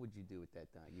 What would you do with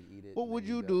that donut? You'd eat it. What and would then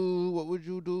you you'd go- do? What would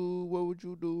you do? What would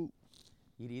you do?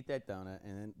 You'd eat that donut,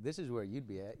 and then this is where you'd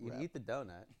be at. You'd Rap. eat the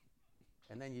donut,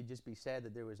 and then you'd just be sad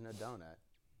that there was no donut.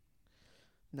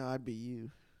 No, I'd be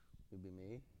you. You'd be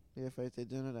me. Yeah, if I ate that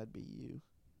donut, I'd be you.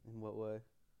 In what way?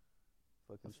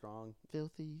 Fucking strong. A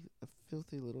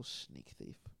filthy little sneak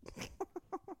thief.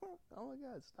 Oh my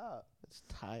God! Stop! That's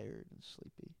tired and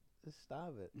sleepy. Just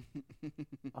stop it.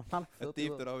 I'm not a A filthy thief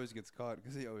little- that always gets caught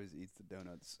because he always eats the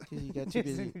donuts. 'Cause you got too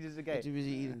busy. Just a got guy. too busy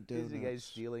eating Just a guy donuts.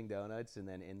 stealing donuts, and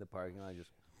then in the parking lot,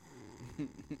 just.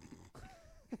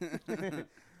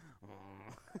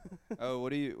 Oh, what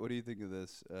do you think of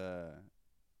this,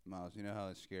 Miles? You know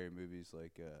how scary movies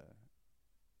like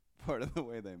part of the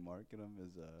way they market them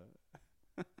is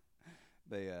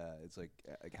they it's like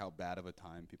how bad of a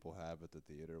time people have at the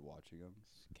theater watching them.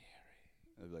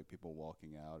 Scary. Like people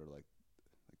walking out or like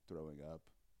throwing up.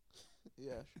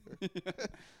 Yeah, sure.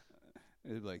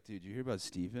 It'd be like, dude, you hear about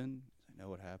Steven? I know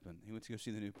what happened. He went to go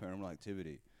see the new Paranormal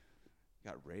Activity.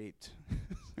 Got raped.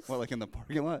 What, like in the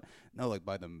parking lot? No, like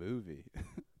by the movie.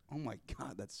 Oh my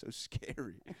god, that's so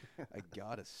scary. I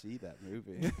gotta see that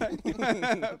movie.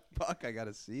 Fuck, I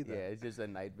gotta see that. Yeah, it's just a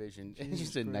night vision. It's Jesus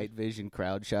just a Christ. night vision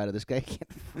crowd shot of this guy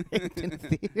getting raped in the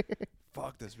theater.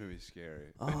 Fuck, this movie's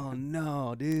scary. Oh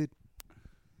no, dude.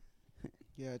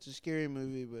 Yeah, it's a scary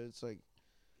movie, but it's like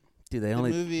Dude, they the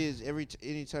only movie is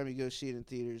anytime you go see it in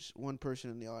theaters, one person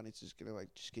in the audience is gonna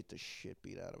like just get the shit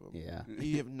beat out of them. yeah.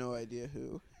 You have no idea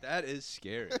who. That is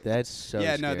scary. That's so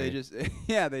yeah, scary.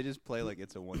 no, they just play like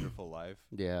It's a Wonderful Life.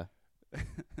 Yeah. They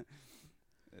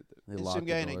And lock some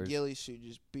the guy in a doors. ghillie suit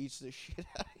just beats the shit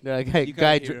out of Yeah, You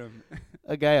can't hear him.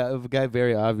 a guy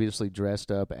very obviously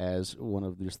dressed up as one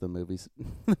of just the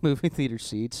movie theater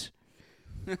seats.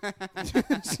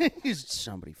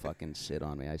 Somebody fucking sit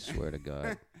on me, I swear to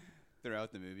God.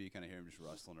 Throughout the movie, you kind of hear him just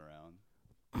rustling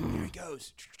around. Here he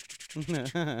goes. You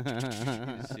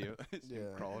just see him Yeah.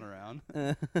 crawling around.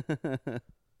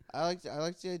 I like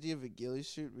the idea of a ghillie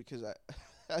suit because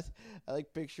I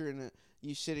like picturing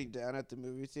you sitting down at the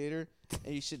movie theater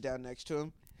and you sit down next to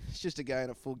him. It's just a guy in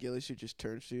a full ghillie suit just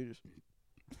turns to you. Just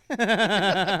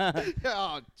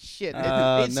oh shit!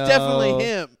 Oh, It's no. definitely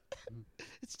him.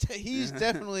 He's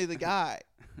definitely the guy.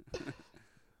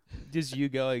 Just you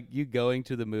going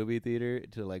to the movie theater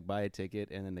to like buy a ticket,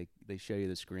 and then they show you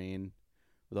the screen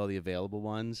with all the available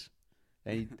ones,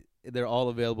 and they're all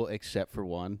available except for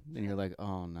one, and you're like,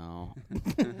 oh no,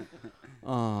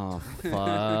 oh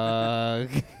fuck.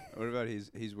 What about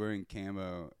he's wearing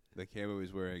camo? The camo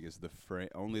he's wearing is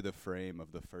only the frame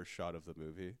of the first shot of the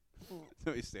movie.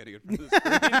 So he's standing in front of the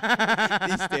screen.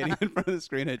 He's standing in front of the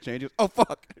screen and it changes. Oh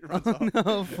fuck! It runs off.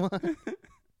 No fuck.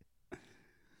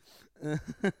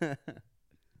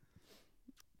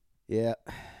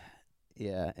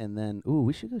 Yeah, and then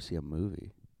we should go see a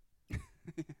movie.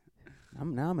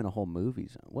 I'm in a whole movie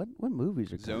zone. What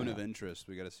movies are Zone coming of out? interest.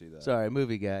 We got to see that. Sorry,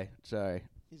 movie guy. Sorry,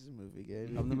 He's a movie guy.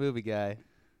 I'm the movie guy.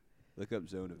 Look up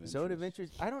Zone of interest. Zone of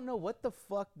interest. I don't know what the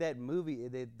fuck that movie.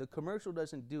 The commercial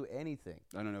doesn't do anything.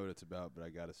 I don't know what it's about, but I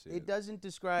got to see it. It doesn't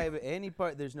describe any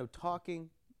part. There's no talking.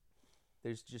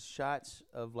 There's just shots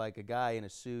of like a guy in a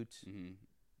suit, Mm-hmm.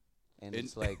 and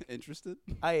it's like interested.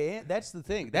 I am. That's the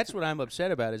thing. That's what I'm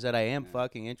upset about. Is that I am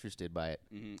fucking interested by it.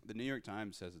 Mm-hmm. The New York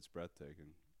Times says it's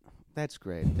breathtaking. That's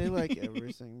great. They like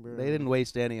everything, bro. They didn't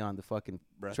waste any on the fucking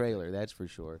Breathtaking. trailer. That's for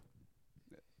sure.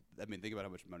 I mean, think about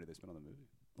how much money they spent on the movie.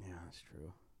 Yeah, that's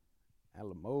true.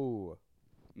 Alamo.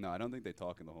 No, I don't think they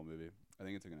talk in the whole movie. I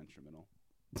think it's like an instrumental.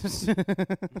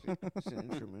 It's an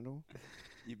instrumental.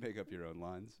 You make up your own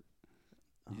lines.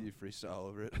 You freestyle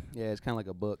over it. Yeah, it's kind of like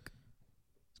a book.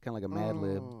 It's kind of like a Mad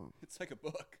Lib. It's like a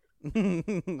book. Yeah.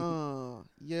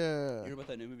 You hear about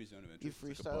that new movie Zone of Interest? You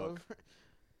It's like a freestyle book.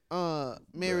 over it?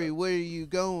 Mary, Bruh. where are you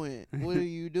going? What are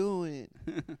you doing?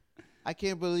 I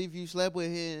can't believe you slept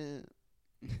with him.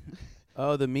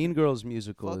 Oh, the Mean Girls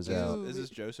musical Fuck is you. out. Is this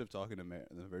Joseph talking to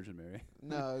the Virgin Mary?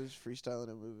 No, I was freestyling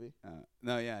a movie.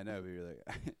 No, yeah, I know, but you're like,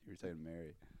 you were saying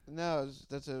Mary. No,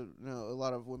 a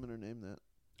lot of women are named that.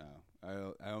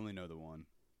 Oh, I only know the one,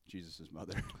 Jesus'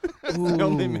 mother. Ooh. The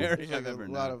only Mary There's I've like ever a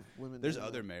lot known. of women. There's named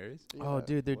other that. Marys. Oh, Yeah.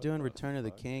 dude, they're What doing the Return of the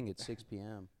fuck? King at 6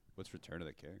 p.m. What's Return of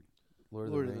the King? Lord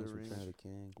of the Rings, Return of the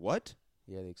King. What?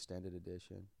 Yeah, the extended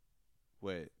edition.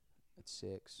 Wait, At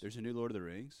 6. there's a new Lord of the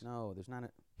Rings? No, there's not a.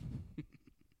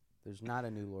 There's not a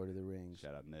new Lord of the Rings.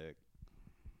 Shout out Nick.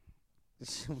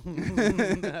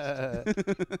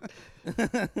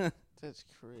 That's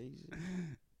crazy.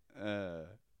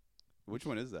 Which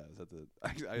one is that? Is that the?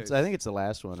 I think it's the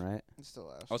last one, right? It's the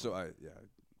last. Also, one.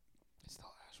 It's the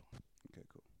last one. Okay,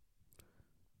 cool.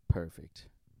 Perfect.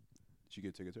 Did you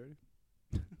get tickets already?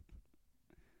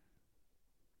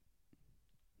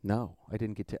 No, I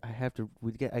didn't get to. I have to.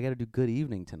 I got to do Good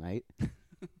Evening tonight.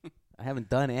 I haven't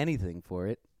done anything for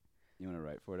it. You want to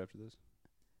write for it after this?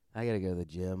 I got to go to the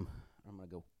gym. I'm gonna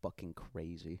go fucking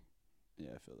crazy. Yeah,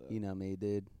 I feel that. You know me,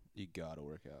 dude. You gotta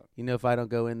work out. You know, if I don't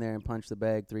go in there and punch the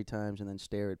bag 3 times and then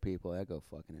stare at people, I go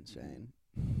fucking insane.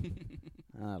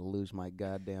 I'll lose my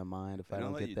goddamn mind if They I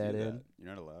don't let get you that do in. You're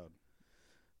not allowed.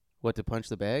 What, to punch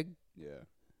the bag? Yeah.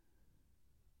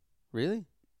 Really?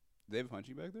 They have a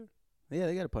punching bag there? Yeah,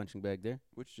 they got a punching bag there.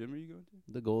 Which gym are you going to?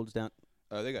 The Gold's down.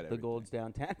 Oh, they got The everything. Gold's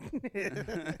downtown.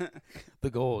 The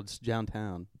Gold's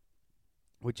downtown,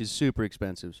 which is super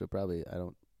expensive. So probably I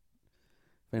don't.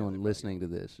 If anyone they're listening to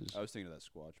this is, I was thinking of that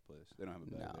Squatch place. They don't have a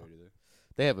bag No. there, do they?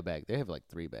 they have a bag. They have like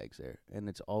 3 bags there, and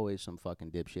it's always some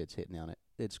fucking dipshits hitting on it.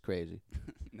 It's crazy.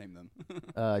 Name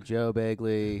them. Joe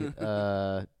Bagley,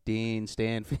 Dean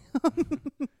Stanfield.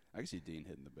 I can see Dean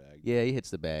hitting the bag. Yeah, he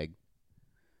hits the bag.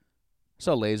 I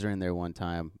saw Laser in there one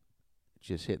time,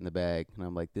 just hitting the bag, and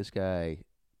I'm like, this guy.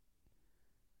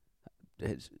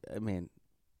 I mean,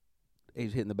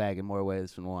 he's hitting the bag in more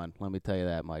ways than one. Let me tell you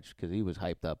that much, because he was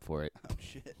hyped up for it. Oh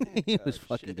shit. He was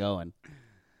fucking going.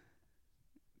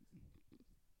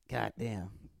 God damn.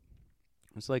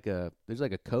 There's like a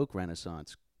Coke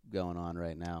renaissance going on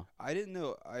right now. I didn't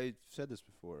know. I said this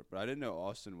before, but I didn't know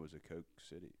Austin was a Coke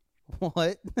city.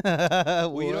 What?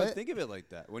 Well, you don't think of it like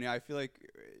that. I feel like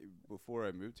before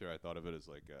I moved here, I thought of it as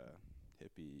like a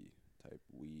hippie type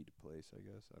weed place. I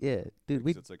guess. Yeah, dude.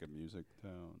 It's like a music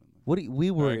town.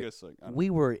 We were. I guess we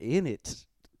were in it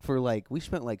for we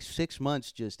spent 6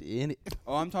 months just in it.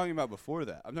 Oh, I'm talking about before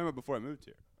that. I'm talking about before I moved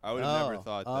here. I would have never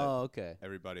thought that. Okay.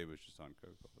 Everybody was just on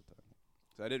Coke all the time.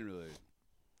 So I didn't really.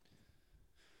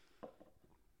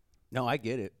 No, I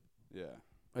get it. Yeah.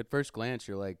 At first glance,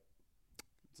 you're like,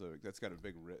 so that's got a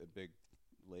big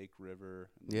lake, river.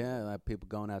 Yeah, like people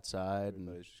going outside.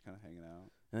 Everybody's just kind of hanging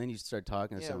out. And then you start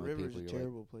talking to some of the people. River's a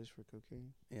terrible place for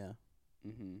cocaine. Yeah.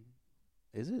 Mm-hmm.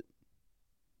 Is it?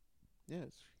 Yeah,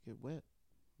 it's get wet.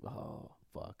 Oh,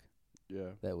 fuck.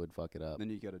 Yeah. That would fuck it up. Then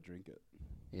you got to drink it.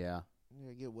 Yeah.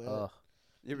 Yeah, get wet. Ugh.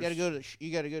 You gotta go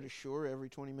to shore every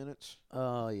 20 minutes.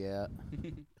 Oh, yeah.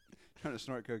 Trying to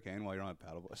snort cocaine while you're on a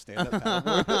paddleboard, stand-up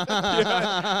paddleboard.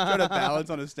 Trying to balance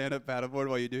on a stand-up paddleboard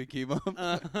while you do keep up.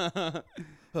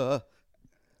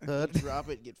 Drop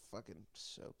it, get fucking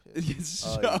so pissed. It's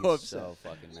so upset. So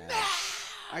fucking mad.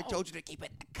 I told you to keep it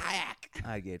in the kayak.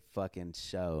 I get fucking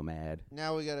so mad.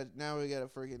 Now we gotta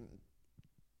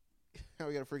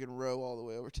freaking row all the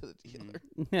way over to the dealer.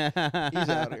 He's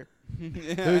out here.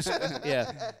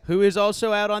 Who is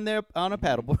also out on a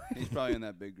paddleboard? He's probably in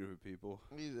that big group of people.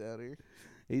 He's out here.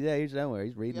 He's somewhere.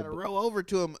 He's reading. You gotta row over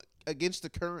to him against the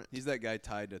current. He's that guy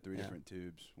tied to 3 different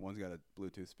tubes. One's got a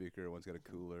Bluetooth speaker. One's got a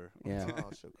cooler. Yeah.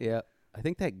 Oh, so cool. Yeah. I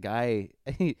think that guy.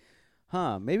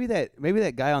 Maybe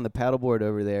that guy on the paddleboard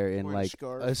over there in Wearing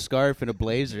a scarf and a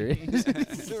blazer.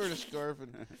 Wearing a scarf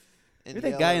and maybe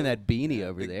that guy in that beanie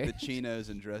over there. The chinos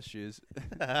and dress shoes.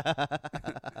 I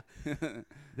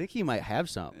think he might have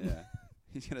something. Yeah.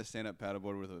 He's got a stand-up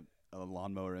paddleboard with a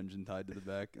lawnmower engine tied to the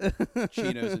back.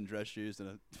 Chinos and dress shoes and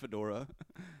a fedora.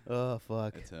 Oh,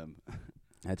 fuck. That's him.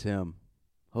 That's him.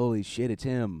 Holy shit, it's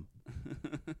him.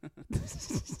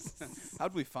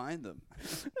 How'd we find them?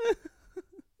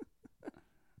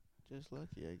 Just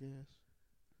lucky, I guess.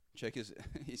 Check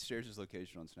he shares his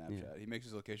location on Snapchat. Yeah. He makes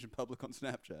his location public on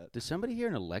Snapchat. Does somebody hear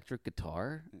an electric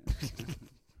guitar? Yeah.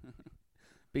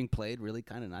 Being played really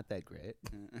kind of not that great.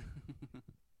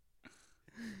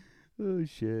 Oh,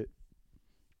 shit.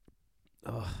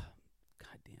 Oh,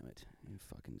 God damn it. You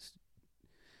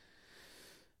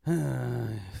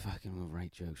fucking will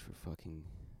write jokes for fucking...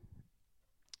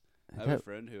 I have a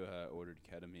friend who ordered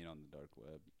ketamine on the dark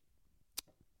web.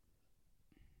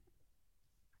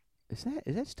 Is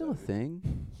that still a thing?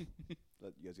 You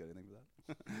guys got anything for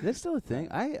that? Is that still a thing?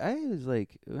 I was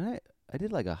like, when I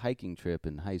did a hiking trip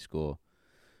in high school,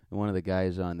 and one of the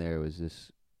guys on there was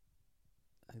this,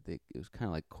 I think it was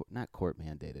kind of not court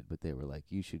mandated, but they were like,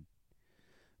 you should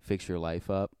fix your life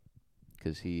up,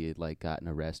 because he had gotten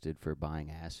arrested for buying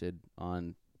acid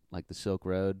on the Silk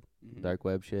Road, dark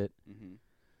web shit. Mm-hmm.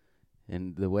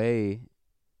 And the way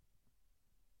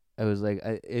I was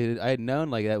I had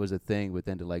known that was a thing, but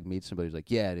then to meet somebody who's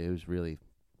yeah, it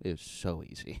was so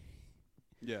easy.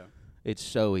 Yeah. It's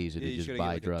so easy to just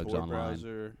buy drugs online.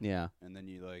 Browser, yeah. And then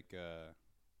you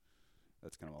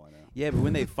that's kind of all I know. Yeah, but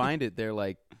when they find it, they're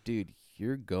like, dude,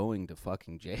 you're going to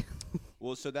fucking jail.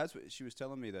 Well, so that's what she was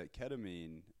telling me, that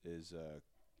ketamine is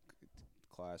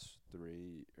class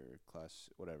 3 or class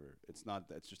whatever. It's not.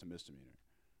 It's just a misdemeanor.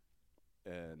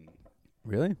 And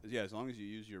really? Yeah, as long as you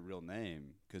use your real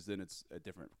name, because then it's a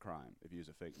different crime if you use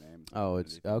a fake name. Oh,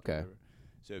 it's okay.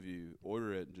 So if you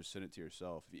order it and just send it to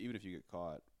yourself, even if you get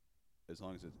caught, as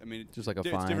long as it's, just a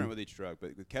fine. It's different with each drug,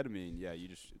 but with ketamine, yeah,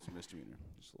 it's a misdemeanor.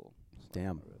 Just a little.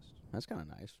 Damn, that's kind of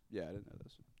nice. Yeah, I didn't know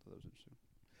that. That was interesting.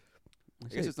 I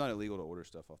guess it's not illegal to order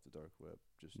stuff off the dark web.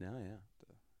 Just yeah.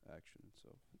 The action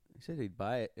itself. He said he'd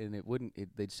buy it, and it wouldn't.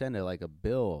 They'd send it a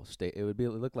bill. It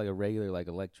look like a regular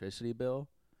electricity bill,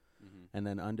 and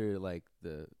then under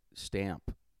the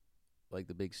stamp,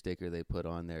 the big sticker they put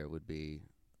on there would be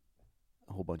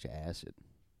a whole bunch of acid.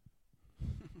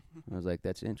 I was like,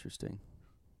 that's interesting.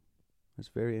 That's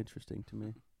very interesting to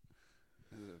me.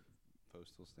 There's a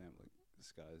postal stamp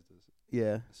disguised as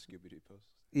yeah. a Scooby-Doo postal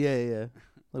stamp. Yeah.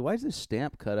 Why is this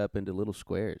stamp cut up into little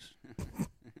squares?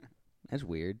 That's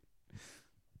weird.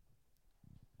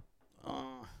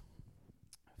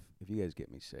 If you guys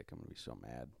get me sick, I'm going to be so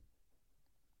mad.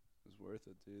 It's worth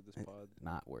it, dude. This pod.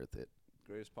 Not worth it.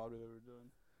 Greatest pod we've ever done.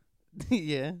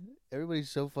 Yeah. Everybody's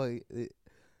so funny.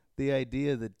 The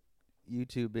idea that you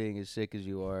two being as sick as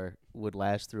you are would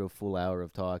last through a full hour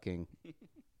of talking.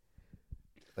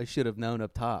 I should have known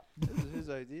up top. This is his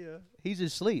idea. He's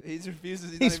asleep. He's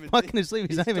refuses. He's fucking asleep.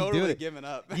 He's not even totally doing it. giving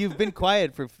up. You've been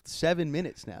quiet for 7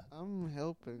 minutes now. I'm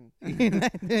helping. You're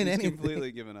not doing He's anything.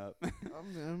 completely giving up.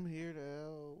 I'm here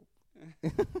to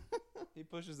help. He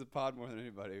pushes the pod more than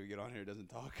anybody who get on here doesn't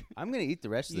talk. I'm gonna eat the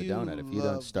rest of the You donut if you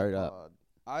love don't start the up. pod.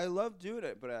 I love doing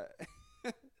it, but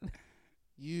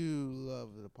You love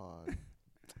the pod.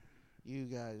 You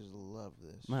guys love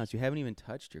this. Miles, you haven't even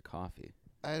touched your coffee.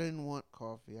 I didn't want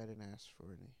coffee. I didn't ask for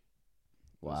any.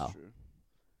 Wow. That's true.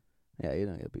 Yeah, you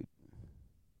don't gotta be.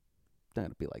 Not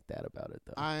gonna be like that about it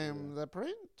though. I am the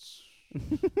prince.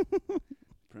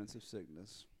 Prince of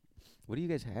sickness. What do you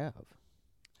guys have?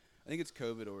 I think it's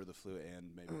COVID or the flu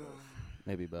and maybe both.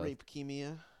 Maybe both. Rape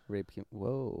chemia. Rape.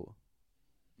 Whoa.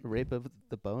 Rape of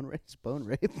the bone rape. Bone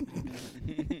rape.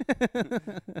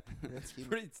 That's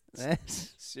pretty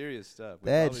That's serious stuff. We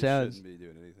that probably sounds- shouldn't be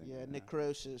doing anything. Yeah, right now.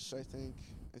 necrosis. I think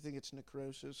it's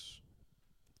necrosis.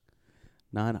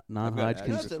 non-Hodgkin's.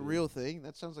 That's the real thing.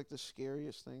 That sounds like the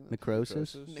scariest thing.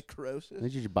 Necrosis. Necrosis.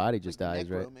 That's just your body just Like dies,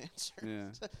 right? necromancer.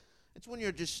 Yeah. It's when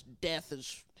you're just death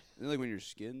is. Isn't it like when your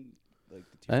skin, like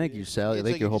I think your cell. I It's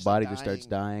think like your you're whole just body dying. just starts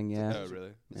dying. Yeah. Oh,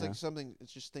 really? It's Yeah. like something.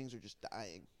 It's just things are just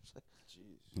dying. It's like,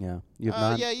 Jeez. Yeah. You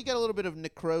have yeah, you got a little bit of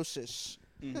necrosis.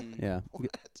 Mm-hmm. Yeah. What?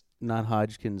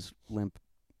 Non-Hodgkin's limp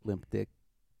dick.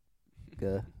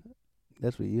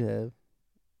 That's what you have.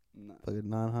 No. Like a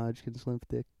non-Hodgkin's limp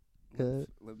dick.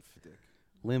 Lymph dick.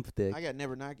 Lymph dick. I got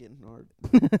never not getting hard.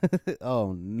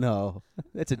 Oh no,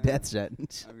 that's a death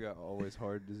sentence. I've got always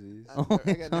hard disease.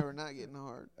 I got never not getting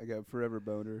hard. I got forever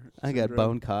boner. I got syndrome.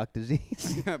 bone cock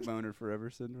disease. I got boner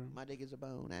forever syndrome. My dick is a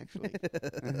bone, actually.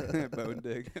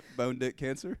 Bone dick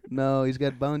cancer. No, he's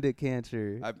got bone dick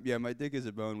cancer. Yeah, my dick is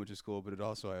a bone, which is cool, but it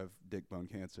also I have dick bone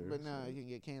cancer. But no, so- you can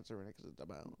get cancer in it because it's a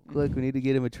bone. Look, we need to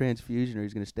get him a transfusion, or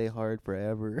he's gonna stay hard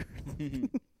forever.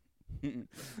 he's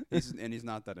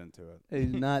not that into it.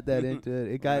 He's not that into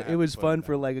it. gonna have It was to put fun it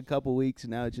for down. like a couple weeks, and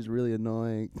now it's just really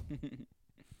annoying.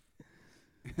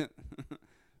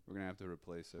 We're gonna have to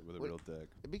replace it with a What- real dick.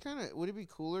 Would it be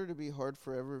cooler to be hard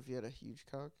forever if you had a huge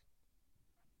cock?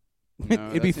 No, It'd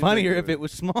that be seems like funnier it if it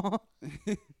was small.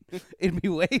 It'd be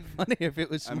way funnier if it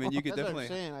was I small. mean, you could That's definitely.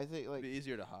 what I'm saying. I think It'd like be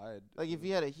easier to hide. if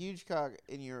you had a huge cock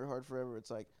and you're hard forever, it's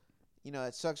like,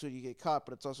 it sucks when you get caught,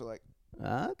 but it's also like,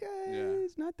 Okay, Yeah.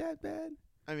 it's not that bad.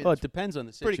 I mean, Well, it it's depends on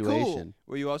the pretty cool. situation.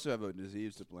 Well, you also have a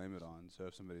disease to blame it on. So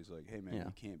if somebody's like, "Hey, man, Yeah.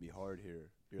 you can't be hard here,"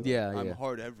 you're Yeah, like, "I'm yeah.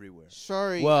 hard everywhere."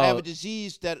 sorry, Well- I have a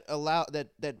disease that I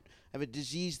have a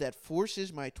disease that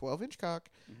forces my 12-inch cock.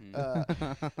 Mhm.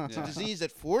 It's a Yeah. disease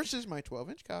that forces my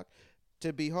 12-inch cock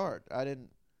to be hard. I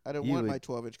didn't You want would- my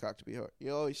 12-inch cock to be hard.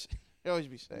 You always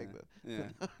be saying that.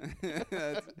 Yeah.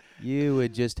 That's- You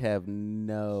would just have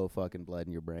no fucking blood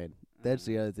in your brain. That's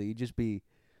the other thing. You'd just be,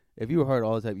 if you were hard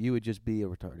all the time, you would just be a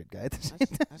retarded guy at the same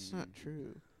time. That's not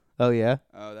true. Oh yeah.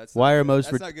 Oh, that's Why not are good. most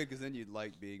That's ret- not good because then you'd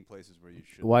like being places where you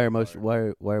should. Why are most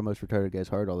retarded guys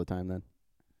hard all the time then?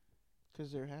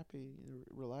 Because they're happy, they're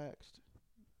relaxed.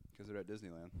 Because they're at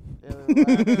Disneyland. Yeah,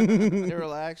 they're relaxed. They're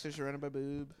relaxed. They're surrounded by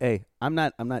boob. Hey, I'm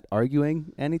not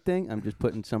arguing anything. I'm just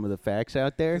putting some of the facts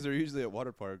out there. Because they're usually at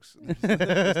water parks. There's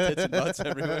tits and butts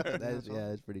everywhere.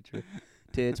 That's pretty true.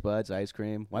 Tits, butts, ice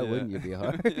cream. Why Yeah. wouldn't you be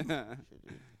hard? Yeah.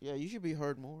 Yeah, you should be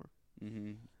hard more. Mm-hmm.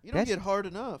 You don't That's- get hard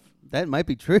enough. That might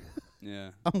be true.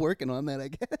 Yeah. I'm working on that, I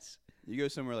guess. You go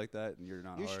somewhere like that and you're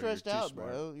not You're hard. stressed you're too out, smart.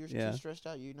 bro. You're Yeah. too stressed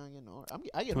out. You're not getting hard.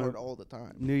 I get hard all the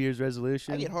time. New Year's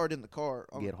resolution. I get hard in the car.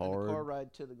 Get In the car hard.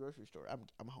 ride to the grocery store.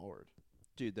 I'm hard.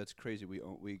 Dude, that's crazy. We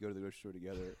go to the grocery store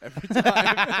together every time.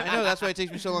 I know. That's why it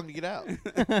takes me so long to get out.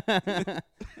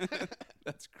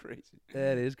 That's crazy.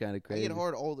 That is kind of I crazy. get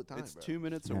hard all the time, It's bro. 2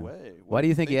 minutes Yeah. away. Why What do are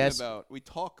you think he thinking asked- about? We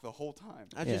talk the whole time.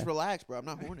 I Yeah. just relax, bro. I'm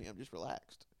not horny. I'm just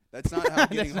relaxed. That's not how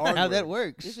getting That's hard not how that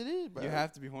works. works. Yes, it is, bro. You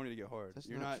have to be horny to get hard. That's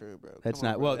You're not true, bro. That's Come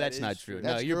on, not. bro. Well, That that's is not true. true.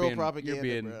 That's No, you're girl being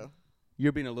propaganda, bro.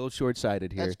 you're being a little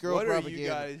short-sighted here. That's girl What are propaganda. you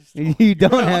guys? You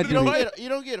don't talking have to You be. don't you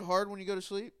don't get hard when you go to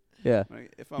sleep. Yeah.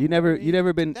 Like, if I'm You never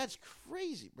horny- been. That's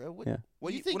crazy, bro. What, Yeah.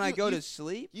 Well, you think when I you- go you- to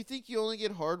sleep, You think you only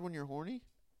get hard when you're horny?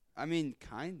 I mean,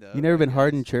 kind of. You never been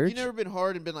hard in church. You never been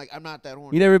hard and been like, I'm not that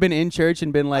horny. You never been in church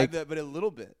and been like, but a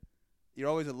little bit. You're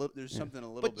always a little. There's Yeah. something a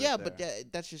little But bit. yeah, there.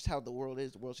 but that's just how the world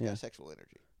is. The world's Yeah. got sexual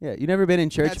energy. yeah. You never been in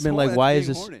church That's and been hor- like, that's why is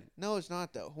being this? horny. No, it's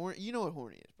not though. Horny. You know what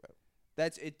horny is, bro.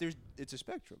 That's it. It's a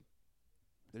spectrum.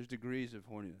 There's degrees of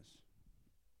horniness.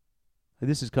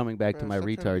 This is coming back Bro, to my stop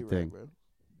trying to retard be thing. right,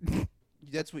 bro.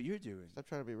 That's what you're doing. Stop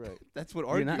trying to be right. That's what You're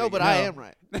arguing. not- No, but No. I am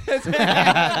right.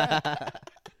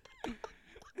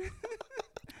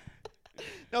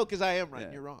 No, because I am right Yeah.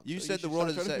 and you're wrong. You So said the should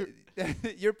world stop has trying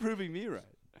to you're proving me right.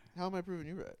 How am I proving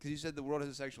you right? Because you said the world has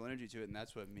a sexual energy to it, and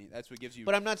that's what gives you.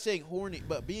 But I'm not saying horny.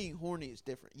 But being horny is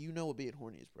different. You know what being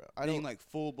horny is, bro. I being don't like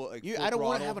full. Like You, full I don't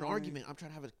want to throttle have an horny. argument. I'm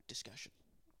trying to have a discussion.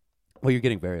 Well, you're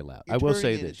getting very loud. You're I will turning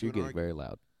say it this: into you're an getting argument. very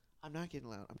loud. I'm not getting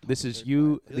loud. I'm This talking is very you.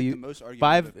 You're like The the most 5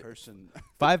 argumentative person.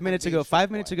 5 minutes being ago. so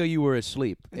 5 minutes quiet. ago, you were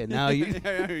asleep, and now you.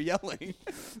 You're yelling.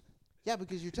 Yeah,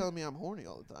 because you're telling me I'm horny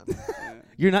all the time. Yeah.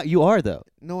 You're not. You are though.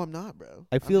 No, I'm not, bro.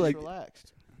 I feel I'm like- just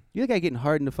relaxed. You're the guy getting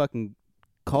hard in the fucking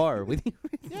car with you.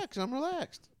 Yeah, because I'm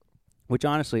relaxed. Which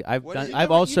honestly, I've What done. is it? I've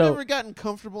You've also. never gotten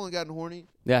comfortable and gotten horny.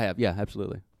 Yeah, I have. Yeah,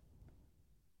 absolutely.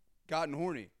 Gotten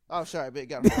horny. Oh, sorry, but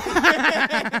got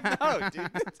horny. No,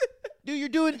 dude. Dude,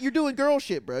 you're doing girl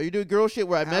shit, bro. You're doing girl shit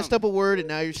where I messed up a word and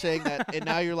now you're saying that, and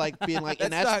now you're like being like, That's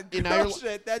and that's not and now girl you're,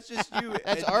 shit. That's just you.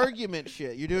 that's argument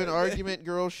shit. You're doing argument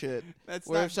girl shit. That's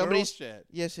where not if somebody's girl shit.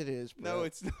 Yes, it is. Bro. No,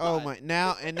 it's not. Oh my!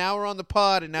 Now we're on the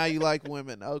pod, and now you like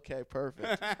women. Okay,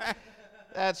 perfect.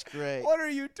 That's great. What are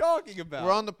you talking about?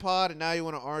 We're on the pod, and now you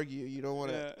want to argue. You don't want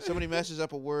to. Yeah. Somebody messes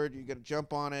up a word, you're gonna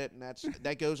jump on it, and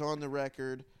that goes on the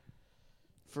record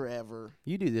forever.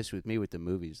 You do this with me with the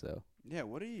movies, though. Yeah,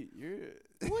 what are you?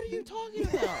 What are you talking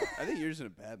about? I think you're just in a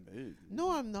bad mood.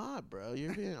 No, I'm not, bro.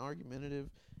 You're being argumentative,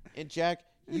 and Jack,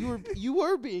 you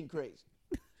were being crazy.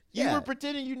 You Yeah. were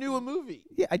pretending you knew a movie.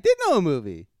 Yeah, I did know a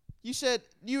movie. You said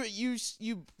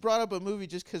you brought up a movie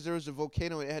just because there was a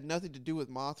volcano. It had nothing to do with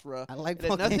Mothra. I like It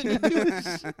had nothing to do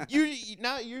volcanoes. with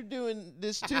now you're doing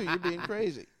this too. You're being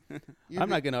crazy. I'm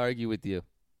not going to argue with you.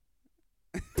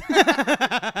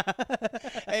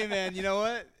 Hey, man, you know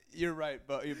what? You're right,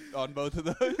 but on both of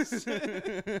those.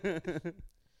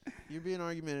 You're being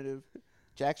argumentative.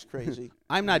 Jack's crazy.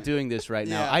 I'm not doing this right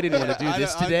now. Yeah. I didn't want to do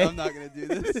this today. I'm not going to do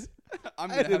this. I'm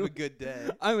going to have a good day.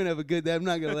 I'm going to have a good day. I'm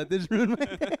not going to let this ruin my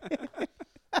day.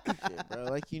 Shit, bro.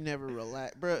 Like you never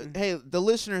relax, bro. Hey, the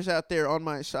listeners out there on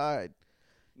my side.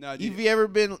 No, Have you ever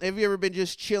been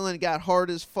just chilling, got hard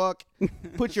as fuck?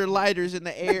 Put your lighters in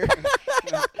the air.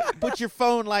 Put your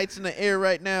phone lights in the air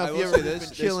right now. I If will you ever say been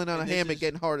this, chilling on a and this hammock, is-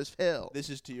 getting hard as hell. This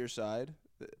is to your side.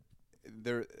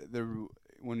 There.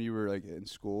 When you were like in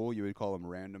school, you would call them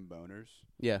random boners.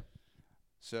 Yeah.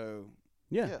 So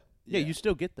Yeah. Yeah, you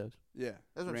still get those. yeah.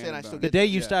 That's what I'm saying, random I still boners. The day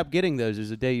you Yeah. stop getting those is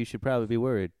the day you should probably be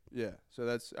worried. Yeah. So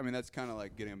that's kind of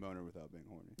like getting a boner without being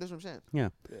horny. That's what I'm saying. Yeah.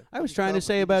 Yeah. I was just trying to love-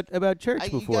 say you about church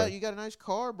You before. got a nice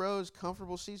car, bro. It's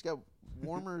comfortable seats. Got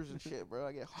warmers and shit, bro.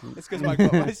 I get hot. It's because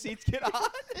my seats get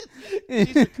hot.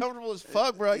 Seats are comfortable as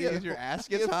fuck, bro. I Yeah, get your ass I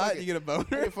gets get hot. fucking- You get a boner.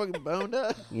 I get fucking boned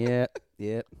up. Yep.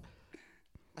 Yep.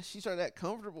 My sheets are that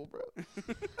comfortable, bro.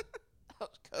 I was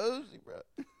cozy, bro.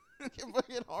 Get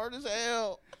fucking hard as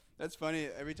hell. That's funny.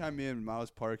 Every time me and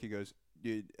Miles park, he goes,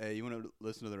 "Dude, hey, you want to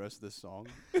listen to the rest of this song?"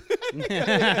 He goes,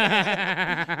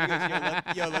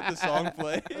 let the song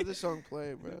play. Let this song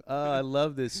play, bro. Oh, I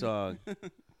love this song.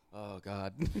 Oh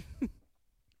God.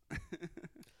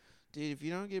 Dude, if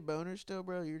you don't get boners still,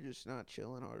 bro, you're just not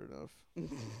chilling hard enough.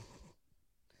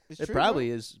 It's It true, probably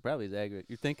is accurate.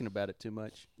 You're thinking about it too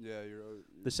much. Yeah, you're.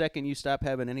 The second you stop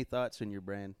having any thoughts in your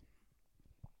brain.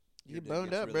 You Your get dick boned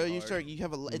gets up, bro. really You hard. start. You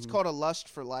have a. It's Mhm. called a lust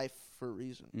for life for a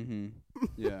reason. Mm-hmm.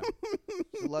 Yeah.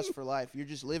 It's a lust for life. You're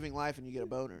just living life and you get a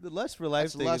boner. The lust for life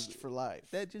That's thing. lust Is, for life.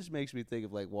 that just makes me think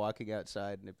of like walking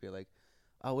outside and it'd be like,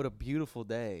 oh, what a beautiful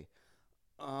day.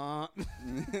 Fuck.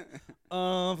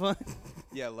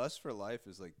 Yeah, lust for life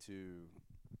is like too.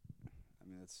 I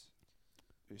mean, that's.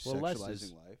 You're Well, lust sexualizing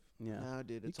is- life. Yeah. No,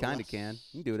 dude, You it's a kind of lust. can.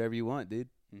 You can do whatever you want, dude.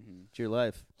 Mm-hmm. It's your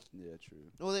life. Yeah, true.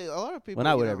 Well, a lot of people.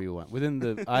 Well, not you whatever know, you want. Within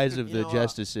the eyes of You the know,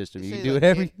 justice system, they you can say do like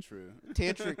whatever. True.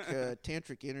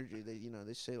 tantric energy.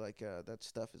 They say like that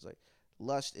stuff is like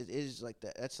lust. It is like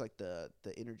that. That's like the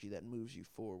energy that moves you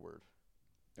forward.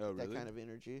 Oh, really? That kind of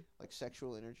energy, like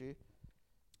sexual energy.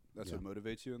 That's Yeah. what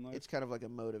motivates you in life. It's kind of like a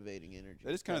motivating energy.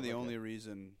 That is kind of the like only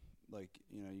reason. Like,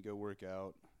 you go work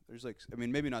out. There's like, I mean,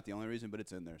 maybe not the only reason, but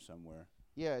it's in there somewhere.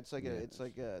 Yeah, it's like Yeah. it's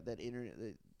like that internet.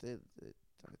 I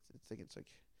think it's like,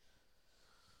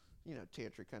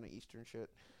 tantric kind of Eastern shit.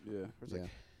 Yeah. Where it's Yeah. like,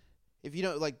 if you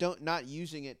don't not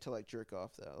using it to like jerk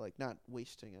off though, like not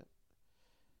wasting it.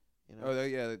 You know, Oh,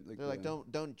 yeah. they're like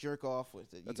don't jerk off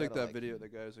with it. You That's like gotta, that video.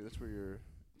 That guy was like, that's where your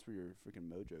freaking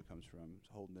mojo comes from. It's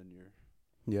holding in your.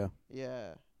 Yeah.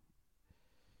 Yeah,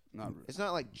 Not. it's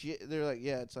not like they're like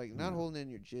it's like not Yeah. holding in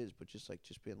your jizz, but just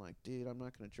being like, dude, I'm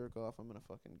not gonna jerk off. I'm gonna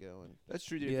fucking go and That's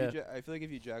true, dude. Yeah. I feel like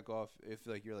if you jack off, if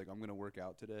like you're like, I'm gonna work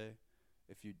out today.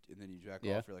 And then you jack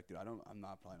Yeah. off, you're like, dude, I'm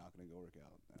not probably not gonna go work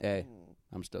out. Hey, Mm,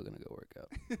 I'm still gonna go work out.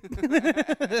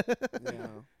 yeah.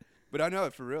 But I know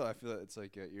for real. I feel like it's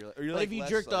like you're But like if you less,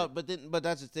 jerked like, off, but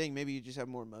that's the thing. Maybe you just have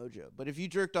more mojo. But if you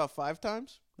jerked off 5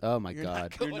 times, Oh my you're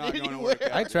god. not You're not going to anywhere. work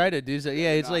out. I try to do so.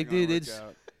 Yeah, You're it's not like, gonna dude, work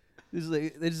out.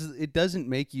 it doesn't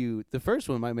make you. The first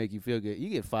one might make you feel good. You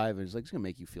get 5, and it's gonna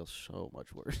make you feel so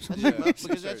much worse. That's Yeah.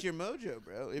 because that's your mojo,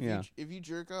 bro. If you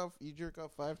jerk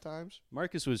off 5 times,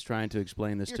 Marcus was trying to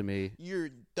explain this to me. you're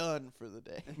done for the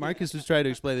day. Marcus was trying to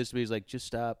explain this to me. He's like, just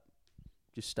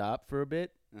stop for a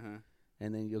bit, Uh-huh.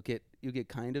 and then you'll get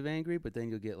kind of angry, but then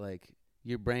you'll get like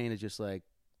your brain is just like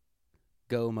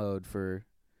go mode for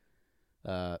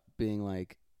being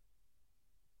like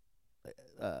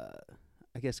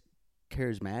I guess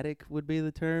charismatic would be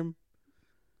the term.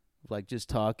 Like just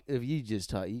talk. If you just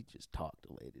talk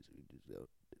to ladies.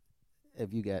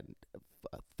 If you got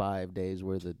 5 days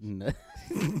worth of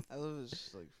I love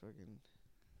this like fucking.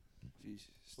 Jesus.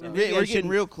 We're getting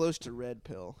real close to red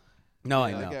pill. No,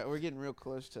 I Yeah, know. we're getting real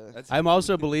close to. I'm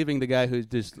also believing the guy who's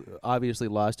just obviously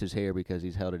lost his hair because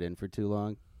he's held it in for too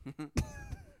long.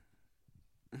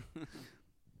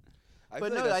 I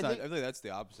But feel no, like I feel like that's the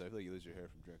opposite. I feel like you lose your hair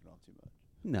from drinking off too much.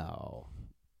 No,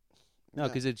 Yeah.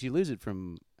 because you lose it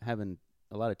from having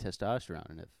a lot of testosterone.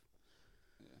 And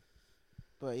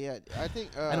But yeah, I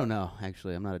think I don't know.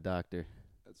 Actually, I'm not a doctor.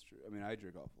 That's true. I mean, I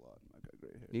drink off a lot. I've got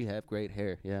great hair. You have great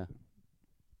hair. Yeah,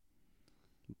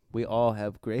 we all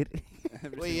have great.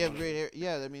 Wait, you have great hair.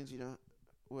 Yeah, that means you don't.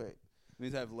 Wait, It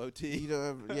means I have low T. you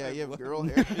don't have. Yeah, you have girl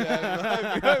hair.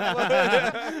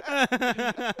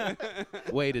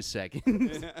 Wait a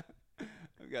second.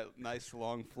 I've got nice,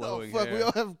 long, Oh flowing fuck, hair. we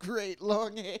all have great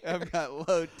long hair. I've got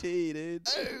low T, dude.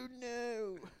 Oh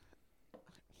no.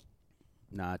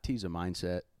 Nah, T's a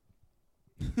mindset.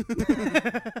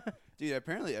 Dude,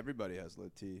 apparently everybody has low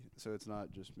T, so it's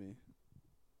not just me.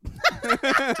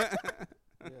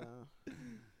 Yeah.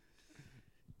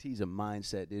 T's a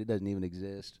mindset, dude. It doesn't even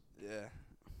exist. Yeah.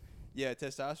 Yeah,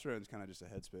 testosterone's kind of just a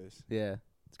headspace. Yeah,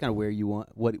 it's kind of where you want.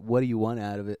 What do you want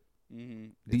out of it? Mm-hmm.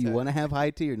 Do you want to have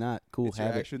high T or not? Cool, It's your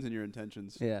have it. actions and your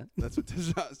intentions. Yeah, That's what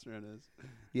testosterone is.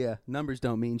 yeah. Numbers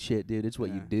don't mean shit, dude. It's what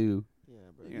you Yeah. do. Yeah,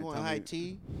 bro. You You gonna want tell high me-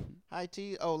 T? High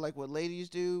T? Oh, like what ladies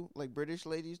do? Like British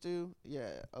ladies do?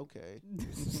 Yeah, okay.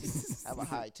 Have a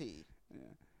high T. Yeah.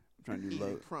 I'm trying to do Eating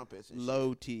low, crumpets and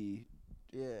low T.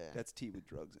 shit. Yeah. That's tea with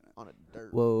drugs in it. On a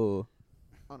dirt. Whoa.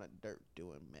 On a dirt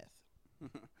doing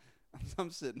meth.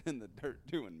 I'm sitting in the dirt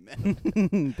doing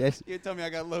meth. That's You tell me I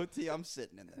got low T, I'm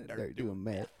sitting in the dirt they're doing doing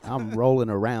meth. I'm rolling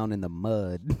around in the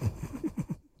mud.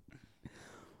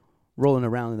 Rolling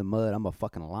around in the mud. I'm a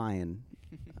fucking lion.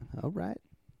 All right.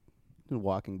 And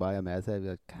walking by a meth, I'd be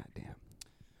like, God damn.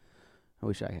 I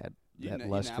wish I had You that na-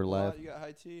 you lust nap for a lot? life. You got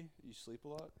high T? You sleep a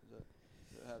lot? Does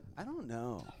that have, I don't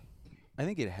know. I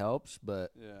think it helps,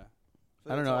 but yeah.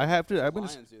 I don't know. I have to. I'm gonna.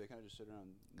 Lions do. They kind of just sit around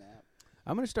and nap.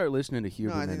 I'm gonna start listening to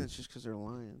No, I think Huberman. that's just because they're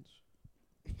lions.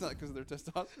 It's not because of their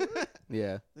testosterone.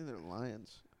 Yeah. I think they're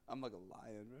lions. I'm like a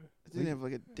lion, bro. I think they have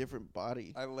like a different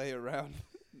body. I lay around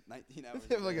 19 hours.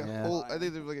 They have like a Yeah. whole. I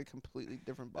think they have like a completely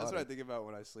different body. That's what I think about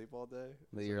when I sleep all day.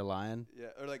 That you're a lion. Yeah,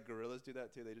 or like gorillas do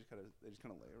that too. They just kind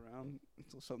of lay around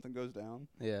until something goes down.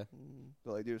 Yeah. Mm.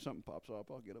 They're like, dude, if something pops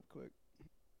up, I'll get up quick.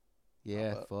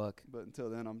 Yeah. up. Fuck. But until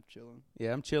then, I'm chilling.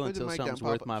 Yeah. I'm chilling Put the until mic down, something's pop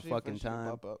worth up. my See how fucking fast you can time.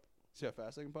 pop up. See how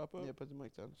fast I can pop up? Yeah, put the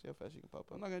mic down. See how fast you can pop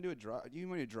up. I'm not gonna do a dry. Do you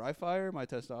want me to dry fire my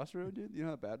testosterone, dude? You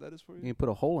know how bad that is for You you. can put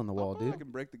a hole in the wall, Pop up. I dude.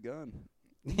 can break the gun.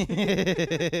 You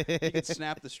can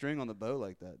snap the string on the bow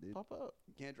like that, dude. Pop up.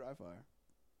 You can't dry fire.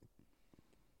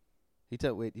 You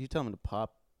tell him to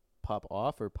pop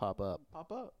off or pop up.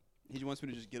 Pop up. He just wants me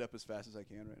to just get up as fast as I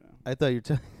can right now. I thought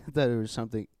I thought it was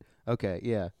something. Okay.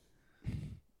 Yeah.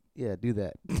 Yeah. Do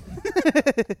that.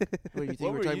 What do you think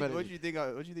we're talking about? What do you think?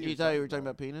 What do you think? You thought you were talking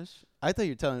about penis? I thought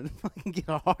you were telling him to fucking get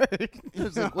hard. I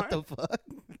was like, what the fuck?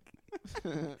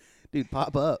 Dude,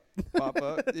 pop up. pop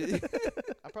up?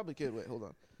 I probably could. Wait, hold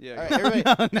on. Yeah. All go. right,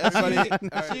 everybody. No, no, everybody All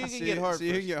right, so you can get hard So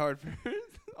you can first. get hard first.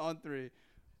 On 3.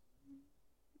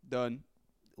 Done.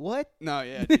 What? No,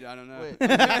 yeah, dude, I don't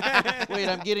know. Wait,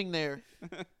 I'm getting there.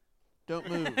 Don't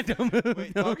move. Don't move.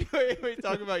 Wait, no.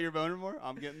 talk about your boner more.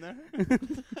 I'm getting there.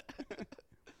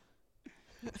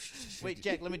 Wait,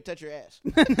 Jack, let me touch your ass.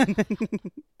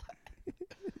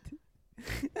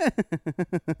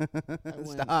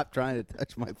 Stop trying to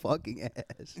touch my fucking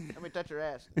ass. Let me touch your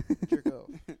ass. Jerk off.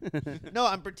 No,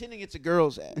 I'm pretending it's a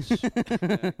girl's ass.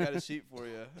 Yeah, got a sheet for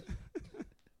you.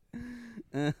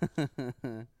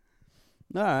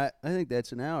 All right, I think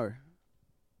that's an hour.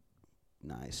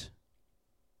 Nice.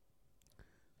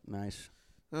 Nice.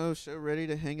 Oh, so ready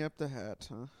to hang up the hat,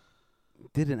 huh?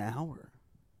 Did an hour.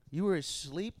 You were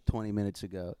asleep 20 minutes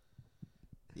ago.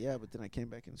 Yeah, but then I came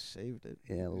back and saved it.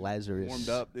 Yeah, Lazarus. Warmed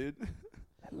up, dude.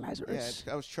 Lazarus.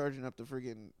 Yeah, I was charging up the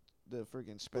friggin'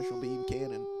 special beam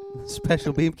cannon.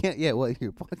 Special beam cannon? Yeah, what,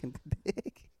 you're fucking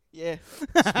dick? Yeah.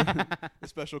 The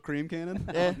special cream cannon?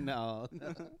 Yeah. No.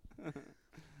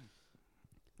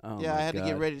 Oh yeah, I had God. to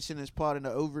get ready to send this pod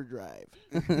into overdrive.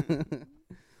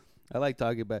 I like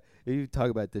talking about, if you talk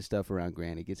about this stuff around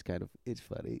Grant, it's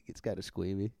funny. It's kind of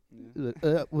squeamy.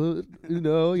 Yeah. Well, you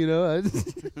know.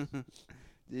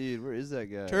 Dude, where is that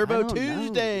guy? Turbo don't know.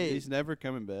 Tuesday. He's never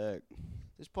coming back.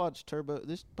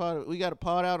 We got a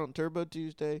pod out on Turbo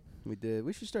Tuesday. We did.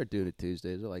 We should start doing it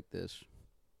Tuesdays. I like this.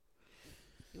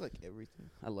 You like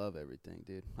everything. I love everything,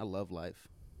 dude. I love life.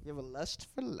 You have a lust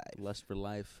for life. Lust for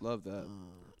life. Love that.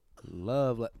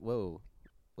 Whoa.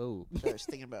 Sorry, I was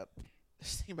thinking about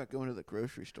going to the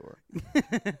grocery store.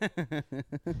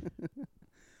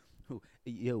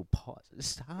 Yo, pause.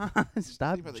 Stop about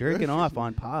the jerking grocery off store.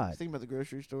 on I pod. was thinking about the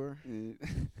grocery store.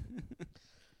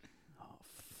 Oh,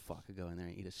 fuck. I go in there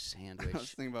and eat a I was sandwich.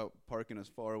 thinking about parking as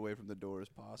far away from the door as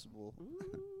possible.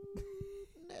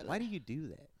 Why do you do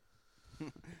that?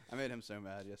 I made him so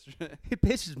mad yesterday. It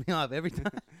pisses me off every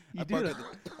time. You do it.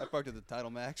 I parked at the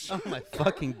Title Max. Oh, my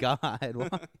fucking God. Why?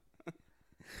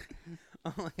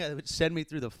 Oh, my God. It would send me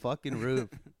through the fucking roof.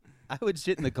 I would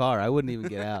sit in the car. I wouldn't even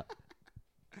get out.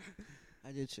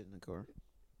 I did sit in the car.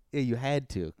 Yeah, you had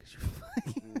to.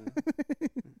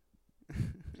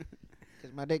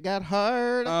 Because my dick got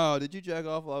hard. Oh, did you jack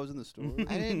off while I was in the store?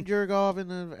 I didn't jerk off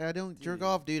I don't jerk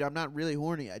off, dude. I'm not really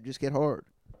horny. I just get hard.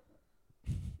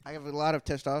 I have a lot of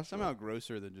testosterone. Somehow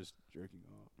grosser than just jerking